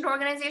organization to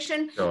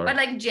organization, but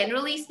like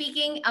generally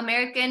speaking,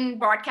 American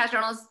broadcast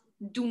journals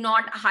do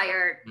not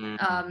hire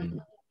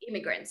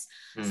immigrants.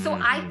 So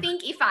I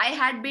think if I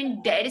had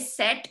been dead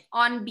set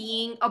on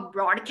being a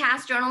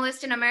broadcast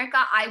journalist in America,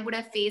 I would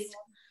have faced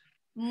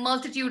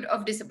multitude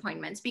of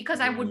disappointments because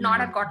I would not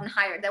have gotten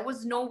hired. There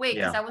was no way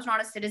because I was not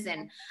a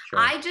citizen. Sure.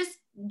 I just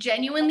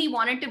genuinely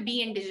wanted to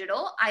be in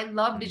digital. I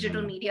love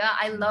digital media.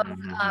 I love,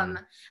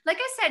 like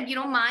I said,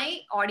 my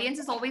audience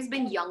has always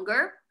been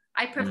younger.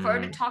 I prefer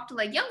to talk to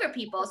like younger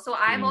people. So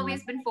I've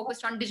always been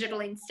focused on digital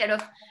instead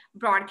of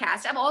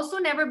broadcast. I've also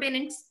never been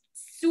in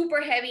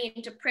super heavy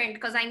into print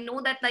because I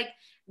know that like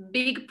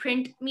big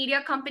print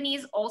media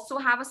companies also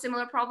have a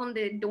similar problem.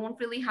 They don't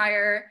really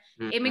hire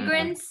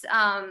immigrants.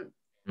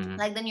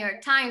 Like the New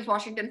York Times,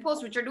 Washington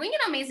Post, which are doing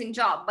an amazing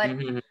job, but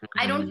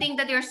I don't think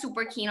that they're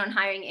super keen on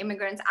hiring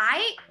immigrants.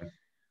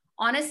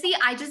 Honestly,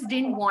 I just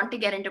didn't want to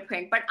get into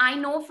print, but I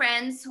know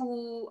friends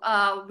who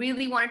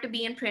really wanted to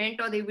be in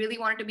print or they really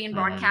wanted to be in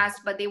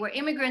broadcast, but they were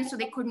immigrants, so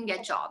they couldn't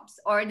get jobs,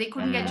 or they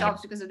couldn't get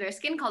jobs because of their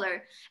skin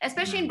color,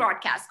 especially in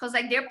broadcast, because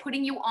like they're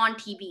putting you on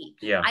TV.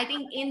 Yeah. I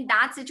think in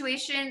that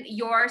situation,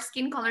 your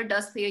skin color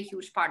does play a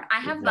huge part. I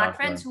have Black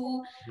friends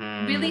who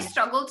really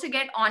struggle to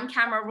get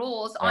on-camera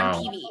roles on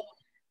TV,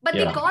 but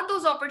they got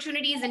those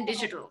opportunities in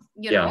digital,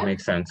 you know? Yeah,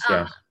 makes sense.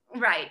 Yeah.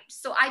 Right.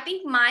 So I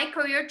think my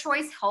career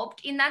choice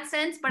helped in that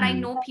sense, but I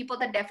know people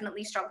that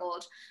definitely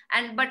struggled.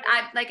 But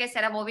like I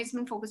said, I've always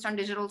been focused on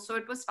digital, so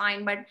it was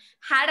fine. But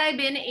had I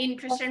been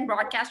interested in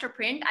broadcast or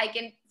print, I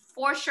can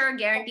for sure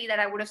guarantee that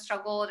I would have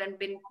struggled and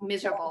been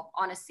miserable,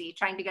 honestly,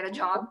 trying to get a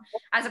job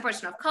as a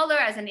person of color,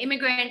 as an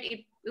immigrant.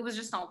 It was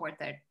just not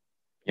worth it.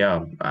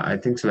 Yeah, I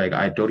think so. Like,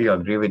 I totally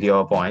agree with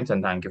your points,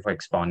 and thank you for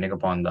expounding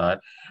upon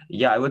that.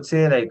 Yeah, I would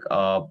say like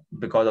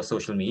because of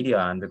social media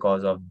and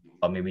because of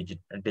maybe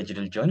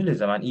digital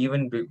journalism, and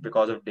even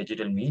because of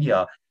digital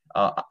media,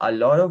 a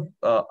lot of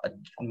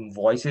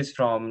voices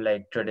from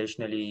like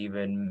traditionally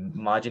even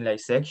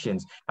marginalized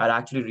sections are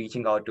actually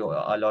reaching out to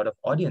a lot of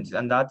audiences,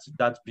 and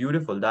that's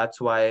beautiful. That's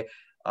why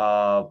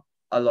a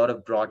lot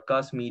of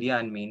broadcast media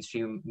and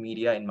mainstream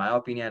media, in my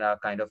opinion, are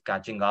kind of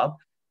catching up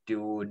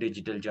to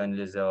digital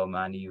journalism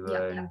and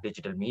even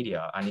digital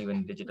media and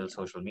even digital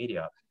social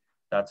media.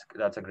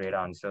 That's a great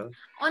answer.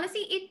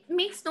 Honestly, it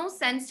makes no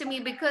sense to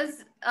me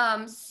because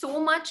so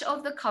much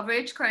of the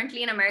coverage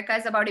currently in America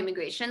is about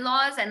immigration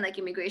laws and like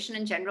immigration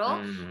in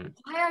general.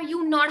 Why are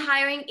you not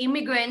hiring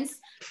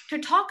immigrants to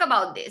talk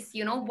about this?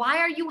 You know, why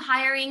are you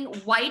hiring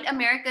white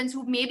Americans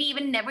who maybe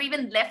even never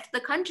even left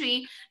the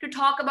country to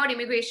talk about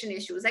immigration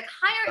issues? Like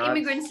hire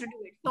immigrants to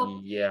do it.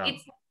 So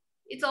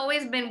it's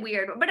always been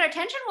weird, but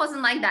attention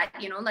wasn't like that,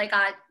 you know, like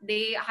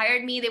they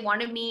hired me, they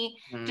wanted me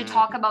to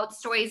talk about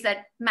stories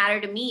that matter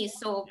to me.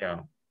 So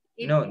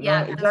no,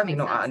 exactly.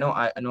 No,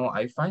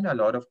 I find a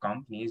lot of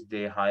companies,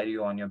 they hire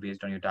you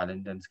based on your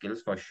talent and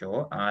skills for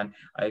sure. And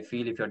I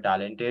feel if you're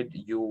talented,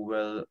 you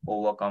will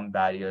overcome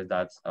barriers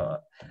that's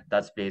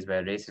placed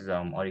by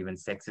racism or even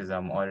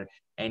sexism or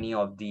any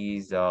of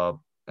these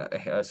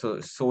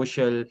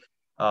social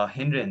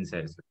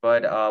hindrances.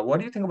 But what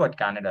do you think about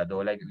Canada though?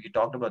 Like you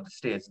talked about the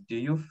States. Do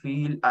you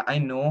feel I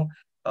know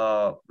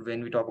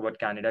when we talk about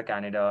Canada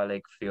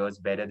like fares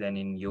better than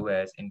in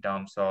US in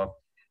terms of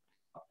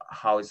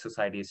how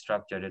society is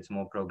structured. It's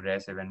more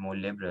progressive and more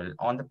liberal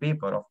on the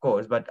paper, of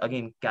course. But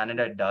again,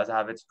 Canada does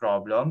have its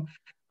problem.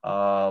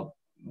 Do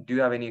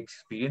you have any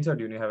experience or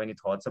do you have any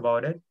thoughts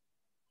about it?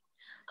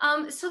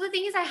 So the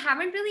thing is, I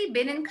haven't really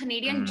been in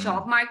Canadian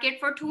job market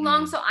for too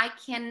long, so I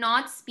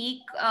cannot speak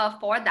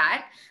for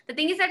that. The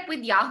thing is that with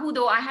Yahoo,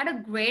 though, I had a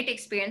great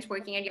experience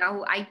working at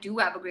Yahoo. I do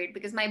have a great,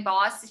 because my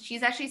boss,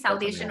 she's actually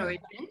South Asian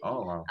origin.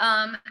 Oh,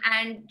 wow.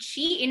 And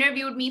she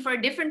interviewed me for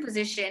a different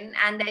position.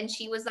 And then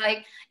she was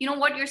like, you know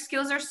what, your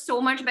skills are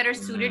so much better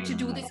suited to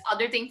do this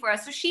other thing for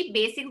us. So she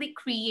basically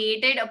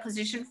created a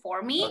position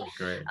for me. Oh,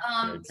 great.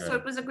 So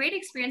it was a great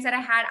experience that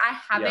I had.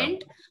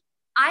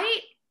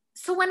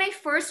 So when I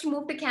first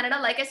moved to Canada,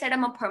 like I said,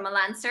 I'm a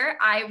permalancer.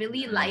 I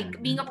really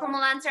like being a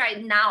permalancer. I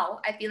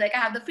feel like I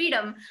have the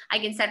freedom. I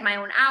can set my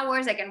own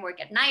hours. I can work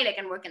at night. I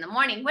can work in the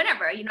morning,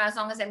 whenever, you know, as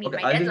long as I meet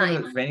my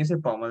deadline. When you say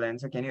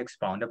permalancer, can you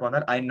expound upon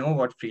that? I know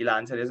what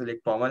freelancer is.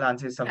 Like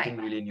permalancer is something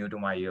really new to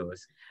my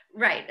ears.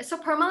 Right. So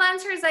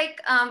permalancer is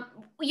like,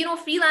 you know,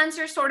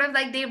 freelancers sort of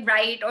like they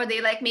write or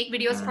they like make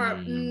videos for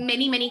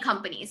many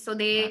companies. So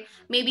they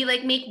maybe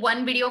like make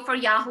one video for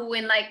Yahoo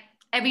in like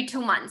every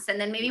 2 months, and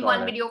then maybe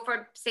one video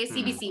for say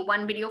CBC,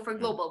 one video for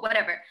Global,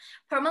 whatever.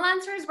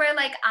 Permalancer is where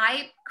like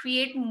I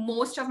create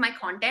most of my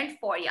content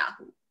for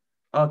Yahoo.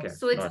 Okay.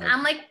 So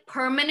I'm like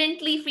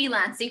permanently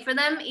freelancing for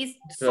them is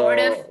so sort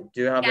of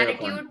do you have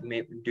attitude.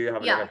 Do you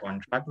have like a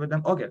contract with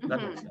them? Okay,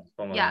 that makes sense.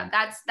 Yeah,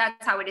 that's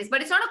how it is.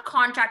 But it's not a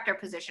contractor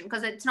position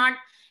because it's not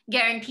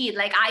guaranteed.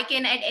 Like I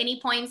can at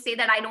any point say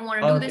that I don't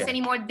want to do this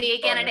anymore. They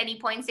can at any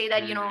point say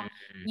that, you know,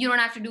 you don't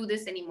have to do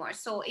this anymore.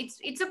 So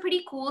it's a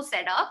pretty cool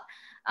setup.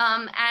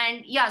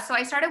 And yeah, so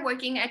I started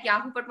working at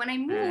Yahoo, but when I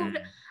moved,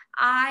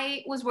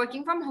 I was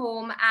working from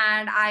home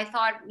and I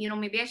thought, you know,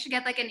 maybe I should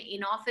get like an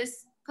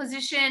in-office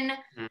position.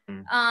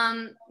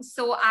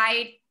 So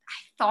I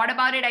thought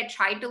about it. I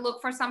tried to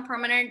look for some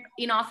permanent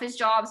in-office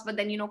jobs, but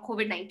then, you know,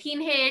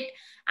 COVID-19 hit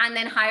and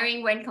then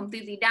hiring went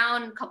completely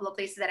down. A couple of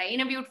places that I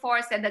interviewed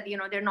for said that, you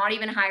know, they're not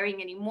even hiring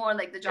anymore.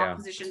 Like the job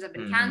positions have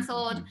been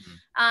canceled.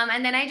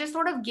 And then I just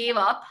sort of gave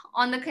up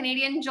on the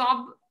Canadian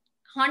job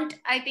hunt.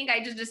 I think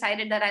I just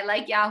decided that I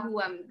like Yahoo.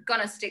 I'm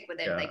gonna stick with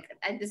it. Like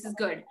this is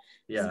good.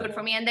 This is good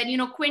for me. And then, you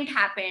know, Quint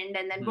happened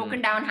and then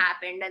Broken Down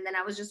happened. And then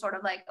I was just sort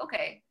of like,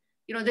 okay,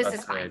 this That's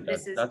is fine. great.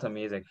 This is, That's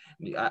amazing.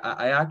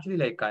 I actually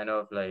like kind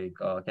of like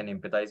can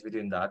empathize with you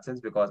in that sense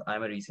because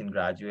I'm a recent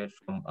graduate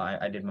from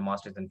I did my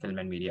master's in film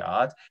and media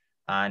arts,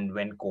 and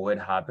when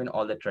COVID happened,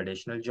 all the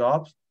traditional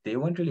jobs they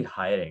weren't really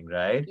hiring,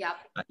 right? yeah,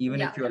 Even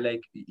yeah, if you're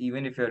like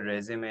even if your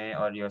resume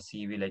or your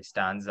CV like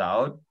stands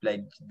out,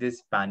 like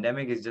this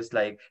pandemic is just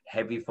like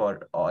heavy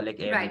for all like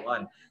right,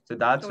 everyone. So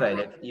that's why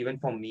totally. like even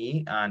for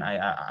me and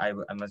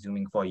I'm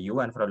assuming for you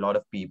and for a lot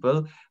of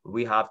people,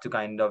 we have to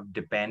kind of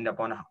depend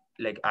upon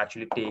like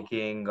actually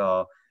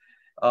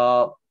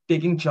uh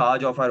taking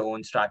charge of our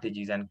own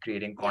strategies and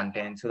creating Yeah.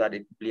 content so that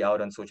it play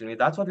out on social media.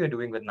 That's what we're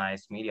doing with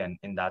Nice Media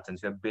in that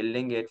sense. We're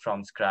building it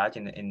from scratch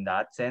in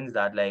that sense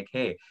that like,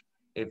 hey,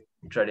 if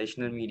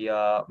traditional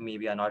media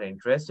maybe are not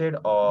interested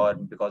or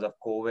because of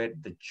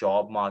COVID, the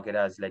job market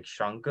has like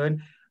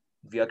shrunken,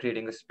 we are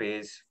creating a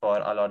space for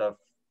a lot of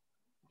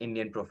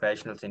Indian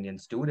professionals, Indian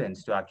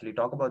students to actually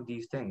talk about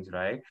these things,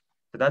 right?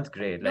 So that's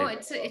great. No,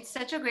 Like, it's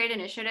such a great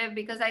initiative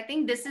because I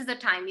think this is the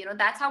time,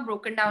 that's how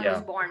Broken Down was yeah.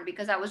 born,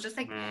 because I was just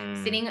like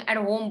Hmm. sitting at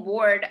home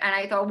bored and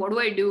I thought, what do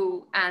I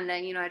do? And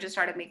then, I just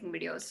started making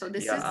videos. So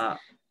this Yeah. is,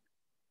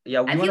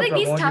 Yeah, we I want feel to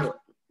like these promote tough.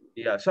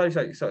 you. Yeah, sorry.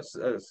 So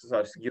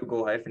you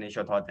go ahead, finish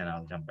your thought, then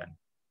I'll jump in.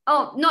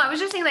 Oh, no, I was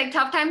just saying like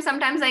tough times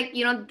sometimes, like,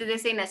 they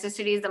say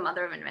necessity is the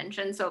mother of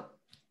invention. So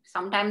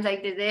sometimes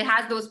like it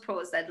has those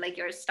pros that like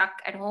you're stuck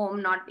at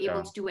home, not able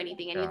Yeah, to do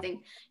anything, and you yeah.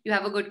 think you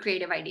have a good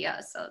creative idea.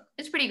 So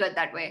it's pretty good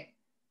that way.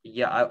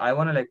 Yeah, I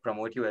want to like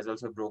promote you as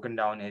also. Broken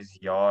Down is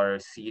your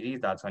series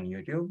that's on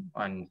YouTube,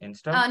 on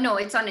Insta. No,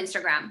 it's on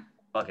Instagram.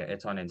 Okay,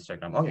 it's on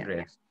Instagram. Okay, Yeah.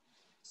 great.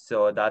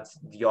 So that's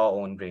your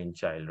own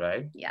brainchild,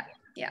 right? Yeah.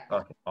 Yeah.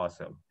 Okay,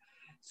 awesome.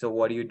 So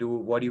what do you do?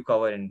 What do you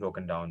cover in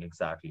Broken Down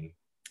exactly?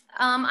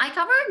 I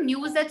cover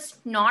news that's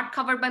not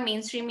covered by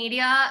mainstream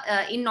media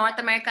in North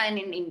America and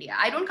in India.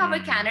 I don't cover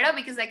Mm, Canada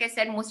because, like I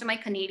said, most of my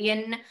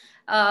Canadian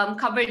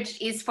coverage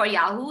is for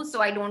Yahoo,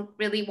 so I don't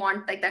really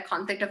want like that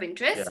conflict of yeah,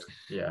 interest.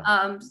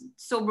 yeah.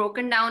 So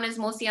Broken Down is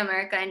mostly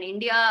America and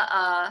India.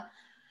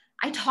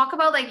 I talk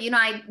about like,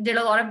 I did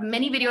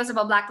many videos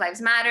about Black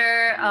Lives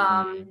Matter,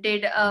 Mm-hmm.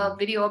 did a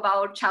video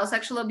about child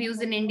sexual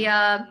abuse in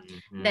India,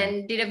 Mm-hmm.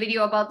 then did a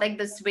video about like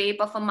this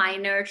rape of a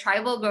minor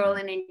tribal girl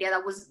in India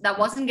that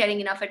wasn't getting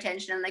enough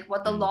attention, and like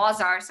what the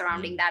laws are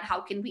surrounding that,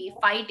 how can we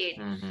fight it.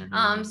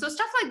 Mm-hmm. So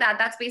stuff like that.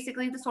 That's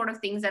basically the sort of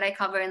things that I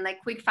cover in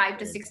like quick 5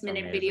 to 6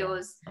 minute Amazing,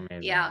 videos.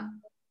 amazing. Yeah.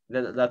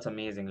 That's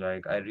amazing.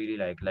 Like I really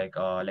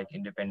like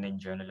independent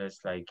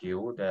journalists like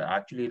you. They're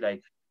actually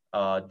like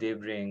they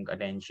bring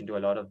attention to a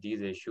lot of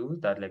these issues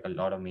that like a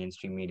lot of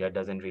mainstream media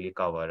doesn't really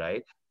cover,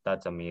 right?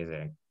 That's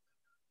amazing.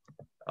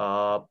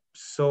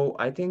 So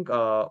I think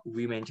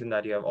we mentioned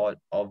that you have all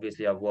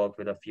obviously have worked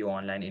with a few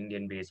online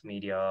Indian-based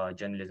media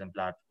journalism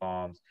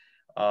platforms.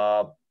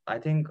 Uh, I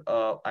think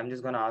I'm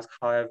just gonna ask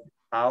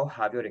how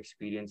have your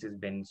experiences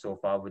been so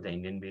far with the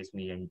Indian-based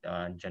media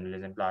and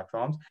journalism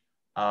platforms?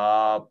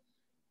 Uh,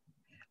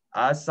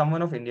 as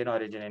someone of Indian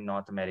origin in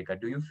North America,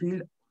 do you feel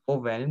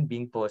overwhelmed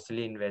being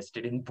personally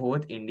invested in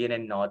both Indian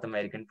and North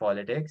American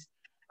politics?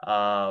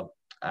 Uh,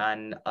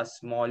 and a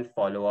small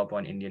follow up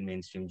on Indian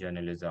mainstream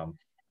journalism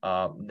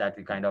that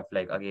we kind of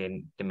like,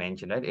 again, to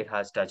mention, right? It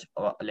has touched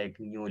like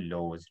new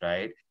lows,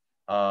 right?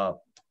 Uh,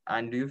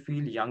 and do you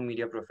feel young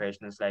media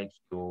professionals like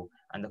you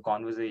and the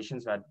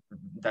conversations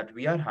that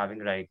we are having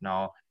right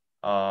now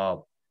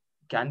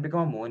can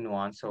become a more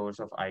nuanced source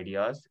of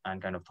ideas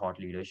and kind of thought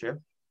leadership?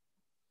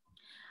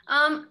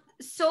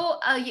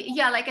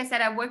 Yeah, like I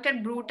said, I've worked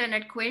at Brute and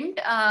at Quint.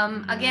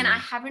 Again, I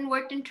Mm, haven't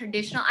worked in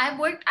traditional.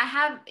 I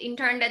have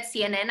interned at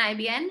CNN,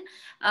 IBN,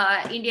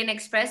 Indian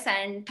Express,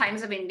 and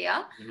Times of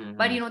India.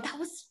 But mhm, that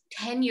was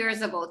 10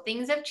 years ago.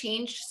 Things have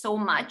changed so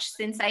much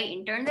since I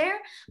interned there.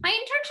 My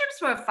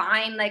internships were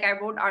fine. Like I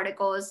wrote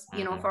articles, for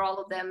mhm, all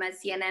of them at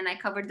CNN. I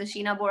covered the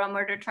Sheena Bora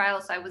murder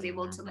trial, so I was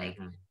able to like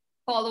mhm,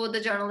 follow the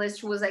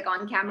journalist who was like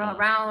on camera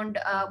around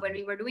when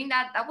we were doing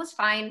that. That was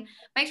fine.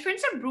 My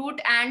experience at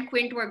Brute and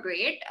Quint were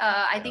great.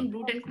 I yeah. think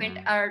Brute and Quint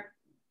Mm, are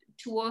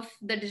two of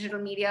the digital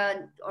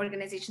media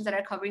organizations that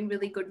are covering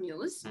really good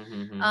news.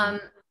 mhm, mhm, Um,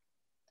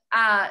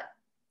 uh,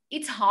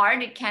 it's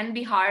hard. It can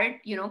be hard,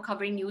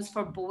 covering news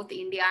for both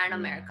India and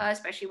America, mm,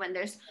 especially when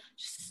there's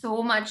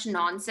so much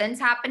nonsense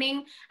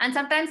happening. And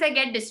sometimes I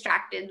get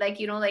distracted. Like,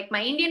 like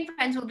my Indian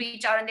friends will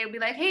reach out and they'll be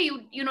like, hey,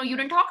 you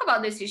didn't talk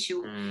about this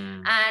issue.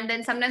 mm, And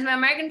then sometimes my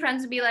American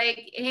friends will be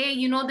like, hey,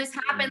 this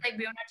happened, mm, like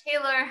Breonna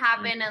Taylor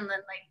happened, mm, and then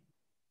like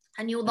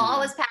a new law mm,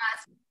 was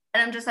passed.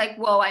 And I'm just like,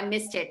 whoa, I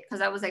missed it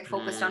because I was like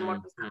focused on what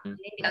mm, was mm, happening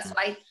in India. So mm,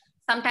 I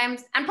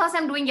sometimes, and plus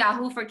I'm doing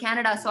Yahoo for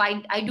Canada. So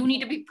I do need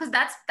to be, because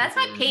that's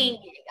my paying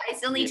mm. gig. I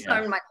still need to Yeah,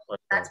 earn money. for sure,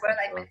 That's where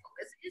for like my sure.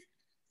 focus is.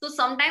 So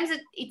sometimes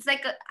it's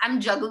like I'm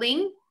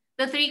juggling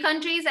the three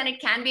countries and it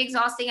can be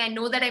exhausting. I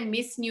know that I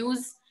miss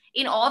news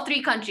in all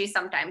three countries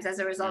sometimes as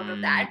a result of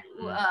Mm, that,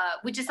 mm,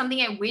 which is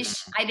something I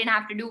wish mm. I didn't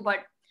have to do. But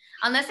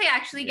unless I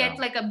actually Yeah. get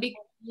like a big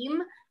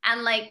team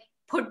and like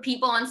put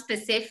people on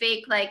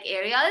specific like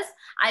areas,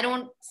 I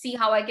don't see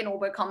how I can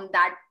overcome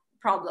that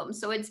problem.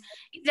 So it's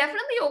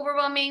definitely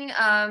overwhelming.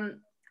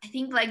 I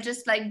think like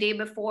just like day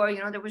before,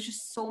 there was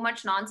just so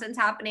much nonsense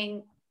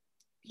happening.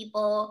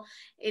 People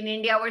in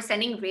India were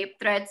sending rape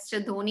threats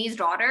to Dhoni's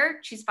daughter.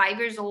 She's 5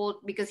 years old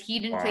because he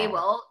didn't play Wow.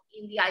 well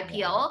in the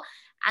IPL. Wow.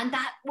 And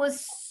that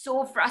was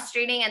so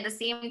frustrating. At the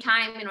same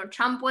time,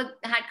 Trump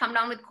had come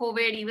down with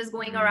COVID. He was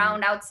going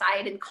around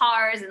outside in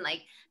cars and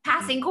like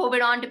passing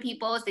COVID on to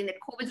people, saying that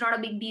COVID's not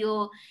a big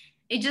deal.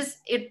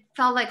 It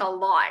felt like a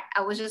lot.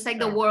 I was just like,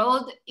 the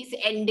world is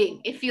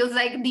ending. It feels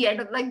like the end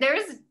of, like, there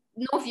is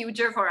no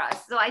future for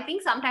us. So I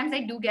think sometimes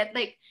I do get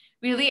like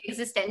really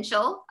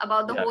existential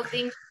about the whole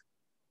thing,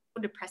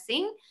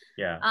 depressing.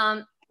 Yeah,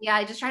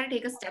 I just try to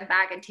take a step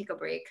back and take a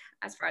break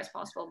as far as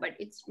possible, but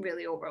it's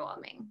really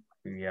overwhelming.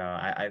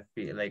 I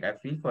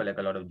feel for like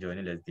a lot of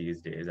journalists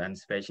these days, and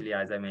especially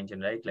as I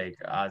mentioned, right, like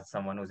as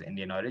someone who's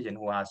Indian origin,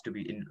 who has to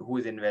be in,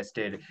 who's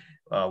invested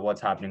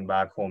what's happening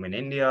back home in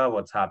India,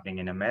 what's happening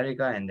in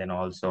America, and then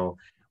also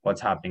what's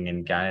happening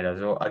in Canada.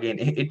 So again,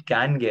 it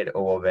can get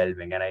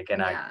overwhelming, and I can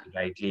actually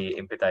rightly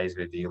empathize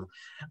with you.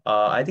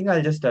 I think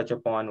I'll just touch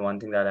upon one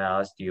thing that I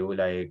asked you,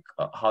 like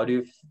how do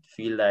you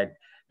feel that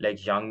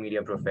like young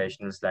media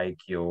professionals like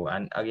you,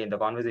 and again the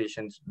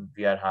conversations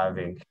we are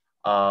having,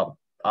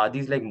 are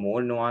these like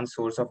more nuanced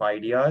source of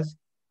ideas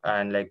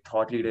and like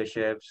thought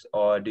leaderships,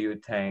 or do you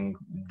think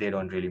they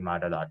don't really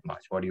matter that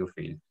much? What do you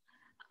feel?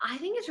 I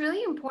think it's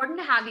really important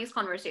to have these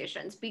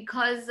conversations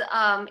because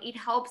it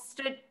helps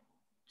to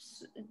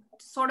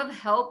sort of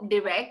help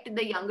direct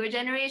the younger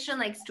generation,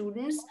 like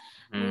students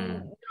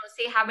who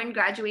say haven't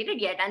graduated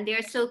yet and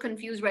they're still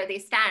confused where they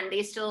stand.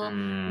 They still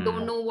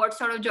don't know what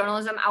sort of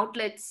journalism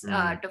outlets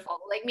to follow.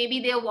 Like maybe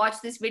they'll watch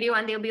this video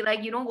and they'll be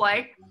like, you know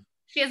what,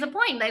 she has a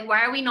point. Like,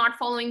 why are we not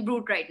following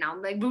Brute right now?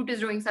 Like, Brute is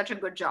doing such a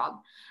good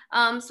job.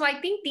 So I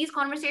think these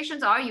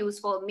conversations are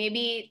useful.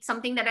 Maybe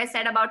something that I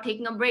said about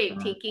taking a break,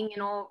 taking,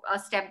 a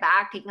step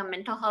back, taking a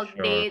mental health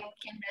day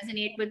can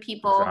resonate with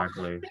people.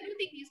 Exactly. I do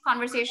think these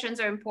conversations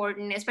are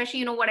important,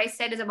 especially, what I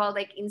said is about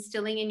like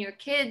instilling in your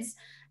kids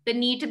the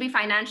need to be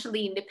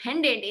financially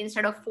independent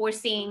instead of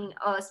forcing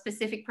a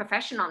specific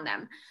profession on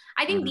them.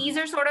 I think these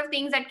are sort of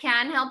things that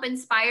can help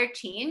inspire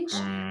change.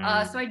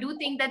 So I do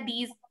think that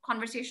these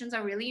conversations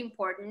are really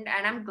important,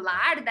 and I'm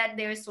glad that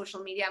there is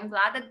social media. I'm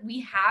glad that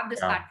we have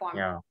this platform.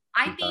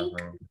 I think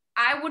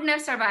I wouldn't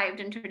have survived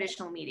in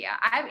traditional media.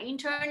 I've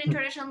interned in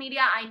traditional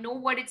media. I know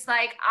what it's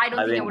like. I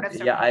don't think I would have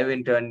survived. Yeah, I've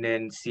interned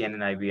in CNN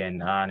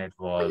IBN, and it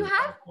was. Oh, you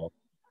have?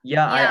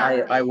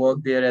 Yeah, I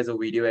worked there as a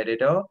video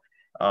editor.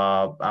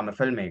 I'm a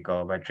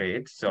filmmaker by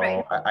trade,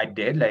 so I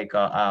did like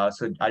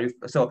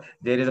so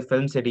there is a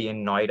film city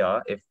in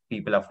Noida, if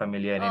people are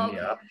familiar in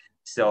India.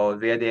 So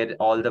where there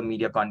all the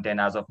media content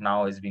as of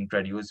now is being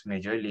produced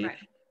majorly.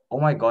 Oh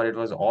my God, it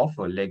was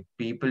awful. Like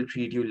people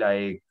treat you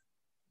like,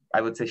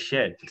 I would say,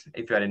 shit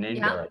if you're in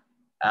India.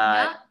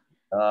 And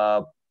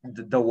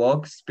the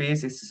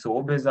workspace is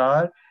so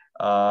bizarre.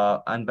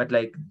 And but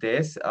like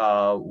this,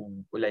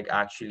 like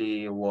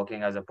actually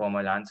working as a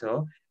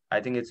permalancer,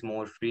 I think it's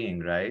more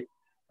freeing, right?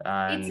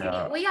 And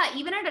well, yeah,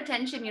 even at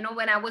Attention,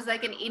 when I was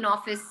like an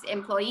in-office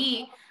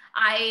employee,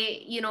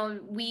 we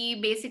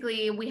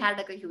had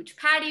like a huge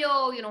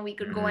patio, we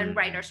could go and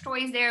write our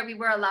stories there. We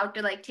were allowed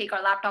to like take our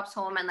laptops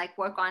home and like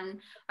work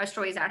on our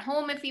stories at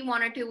home if we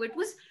wanted to. It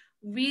was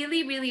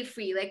really, really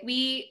free. Like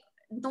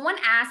no one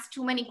asked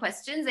too many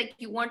questions. Like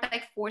you weren't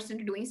like forced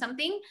into doing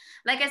something.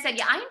 Like I said,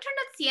 I interned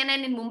at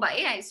CNN in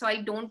Mumbai, so I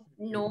don't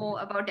know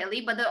about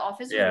Delhi, but the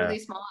office was really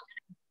small.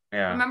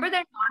 Remember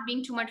there not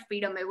being too much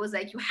freedom. It was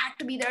like you had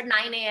to be there at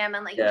 9 a.m.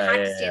 and like you had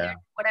to stay there,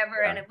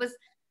 whatever. And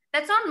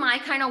that's not my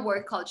kind of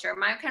work culture.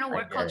 My kind of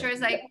work culture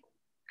is like,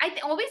 I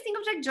always think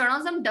of like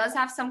journalism does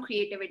have some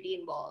creativity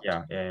involved. I'm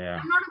not a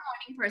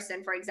morning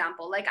person, for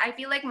example. Like I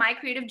feel like my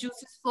creative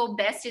juices flow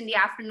best in the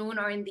afternoon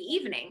or in the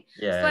evening.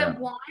 So I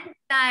want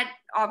that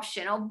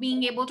option of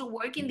being able to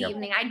work in the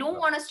evening. I don't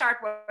want to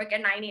start work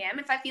at 9 a.m.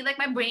 if I feel like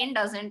my brain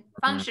doesn't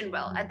function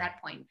well at that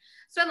point.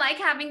 So I like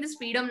having this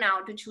freedom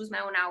now to choose my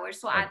own hours.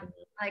 So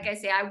like I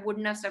say, I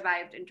wouldn't have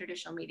survived in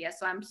traditional media.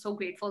 So I'm so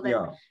grateful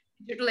that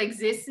digital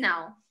exists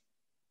now.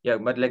 Yeah,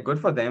 but like good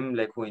for them,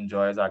 like who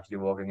enjoys actually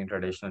working in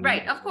traditional media.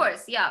 Right, of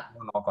course, yeah.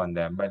 No knock on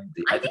them, but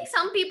I think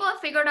some people have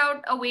figured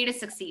out a way to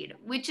succeed,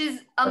 which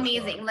is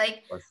amazing.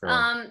 Like,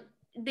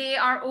 they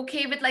are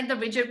okay with like the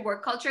rigid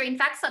work culture. In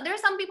fact, there are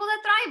some people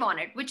that thrive on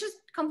it, which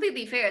is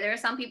completely fair. There are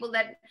some people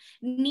that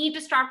need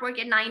to start work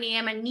at 9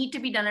 a.m. and need to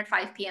be done at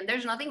 5 p.m.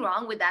 There's nothing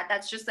wrong with that.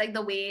 That's just like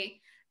the way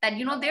that,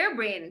 their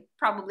brain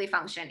probably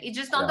function. It's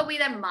just not the way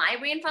that my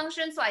brain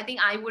functions. So I think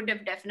I would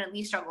have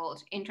definitely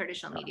struggled in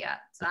traditional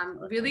media. So I'm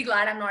really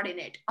glad I'm not in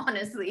it,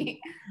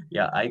 honestly.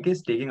 Yeah, I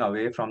guess taking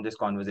away from this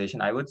conversation,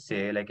 I would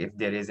say like if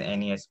there is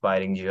any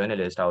aspiring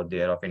journalist out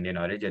there of Indian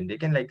origin, they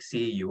can like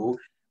see you,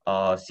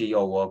 see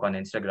your work on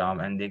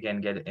Instagram, and they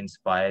can get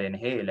inspired and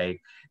hey,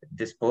 like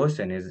this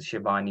person is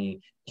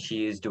Shibani,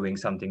 she is doing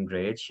something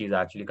great. She's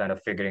actually kind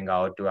of figuring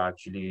out to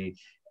actually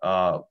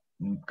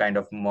kind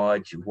of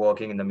merge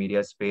working in the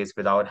media space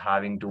without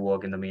having to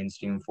work in the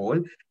mainstream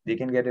fold. They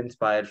can get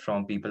inspired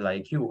from people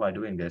like you who are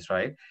doing this,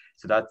 right?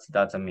 So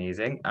that's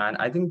amazing. And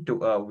I think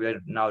we're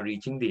now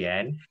reaching the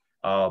end.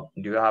 Do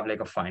you have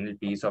like a final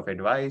piece of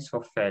advice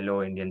for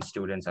fellow Indian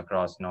students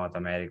across North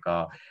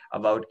America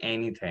about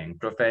anything,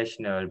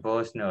 professional,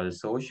 personal,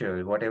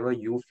 social, whatever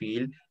you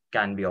feel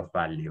can be of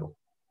value?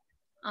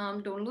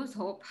 Don't lose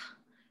hope.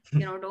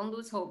 Don't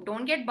lose hope.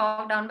 Don't get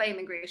bogged down by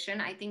immigration.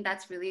 I think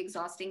that's really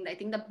exhausting. I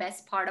think the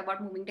best part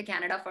about moving to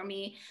Canada for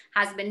me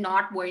has been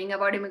not worrying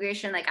about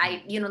immigration. Like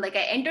like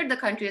I entered the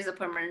country as a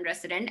permanent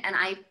resident and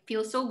I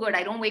feel so good.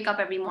 I don't wake up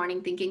every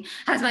morning thinking,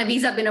 has my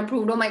visa been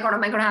approved? Oh my God,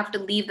 am I going to have to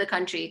leave the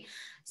country?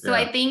 So Yeah.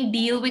 I think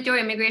deal with your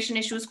immigration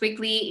issues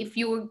quickly. If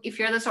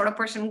you're the sort of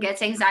person who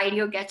gets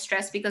anxiety or gets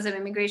stressed because of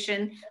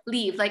immigration,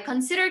 leave. Like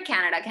consider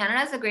Canada.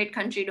 Canada is a great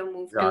country to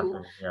move to.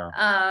 Exactly.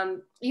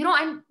 Yeah.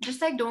 I'm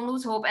just like, don't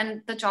lose hope.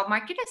 And the job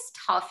market is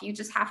tough. You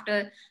just have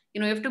to,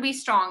 you have to be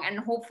strong. And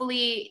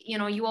hopefully,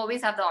 you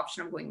always have the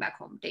option of going back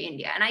home to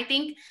India. And I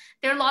think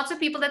there are lots of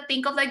people that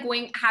think of like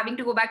having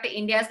to go back to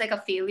India as like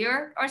a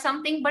failure or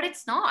something, but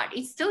it's not.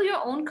 It's still your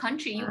own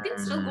country. You can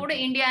still go to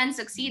India and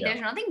succeed. Yeah.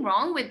 There's nothing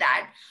wrong with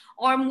that.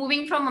 Or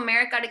moving from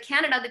America to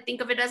Canada, they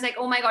think of it as like,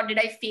 oh my God, did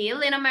I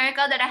fail in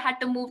America that I had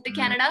to move to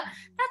Canada?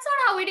 That's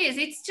not how it is.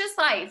 It's just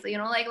life,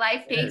 like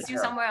life takes you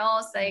somewhere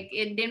else. Like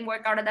it didn't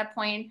work out at that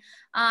point.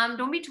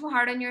 Don't be too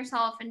hard on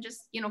yourself and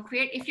just,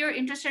 create. If you're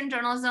interested in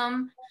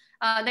journalism,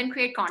 then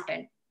create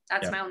content.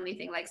 That's my only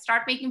thing. Like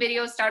start making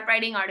videos, start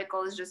writing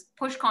articles, just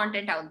push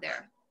content out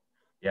there.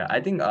 Yeah,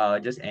 I think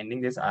just ending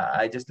this,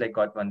 I just like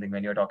got one thing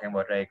when you're talking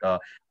about like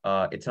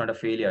it's not a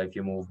failure if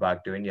you move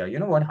back to India. You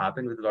know what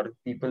happened with a lot of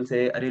people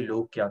say, "Arey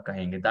log kya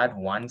kahenge?" That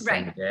one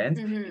sentence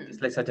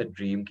is like such a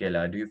dream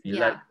killer. Do you feel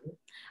that?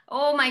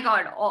 Oh my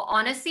God.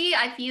 Honestly,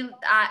 I feel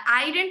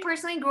I didn't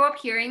personally grow up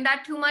hearing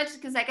that too much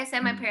because, like I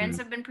said, my parents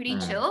have been pretty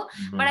chill.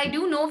 But I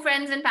do know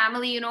friends and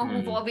family,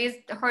 who've always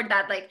heard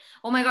that, like,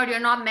 oh my God, you're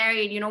not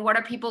married. What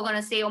are people going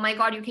to say? Oh my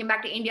God, you came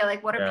back to India.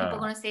 Like, what are people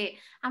going to say?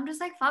 I'm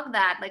just like, fuck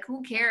that. Like,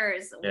 who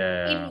cares?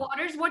 It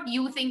waters what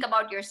you think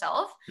about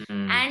yourself.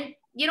 And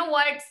you know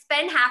what?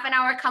 Spend half an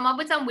hour, come up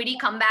with some witty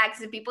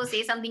comebacks. If people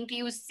say something to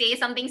you, say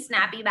something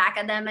snappy back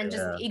at them and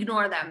just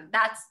ignore them.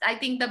 That's, I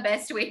think, the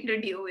best way to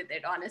deal with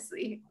it,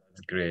 honestly.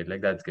 That's great.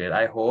 Like that's great.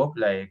 I hope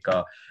like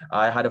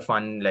I had a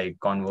fun like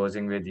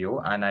conversing with you,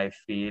 and I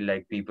feel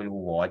like people who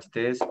watch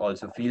this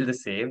also feel the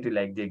same. To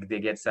like they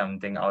get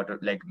something out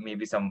of like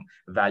maybe some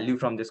value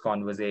from this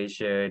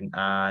conversation,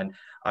 and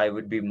I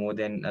would be more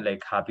than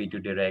like happy to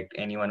direct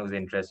anyone who's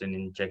interested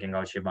in checking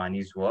out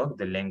Shivani's work.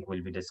 The link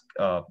will be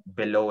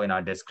below in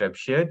our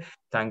description.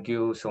 Thank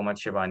you so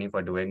much, Shivani,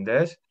 for doing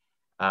this.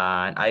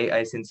 And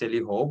I sincerely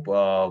hope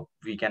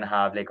we can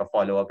have like a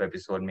follow-up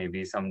episode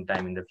maybe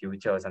sometime in the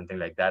future or something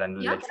like that.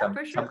 And like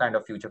some kind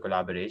of future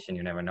collaboration,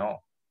 you never know.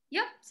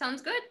 Yep,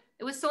 sounds good.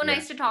 It was so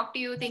nice to talk to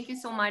you. Thank you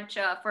so much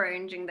for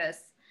arranging this.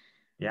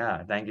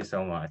 Yeah, thank you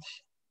so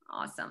much.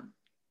 Awesome.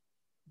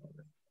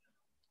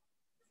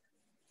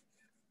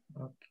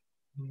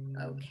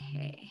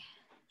 Okay.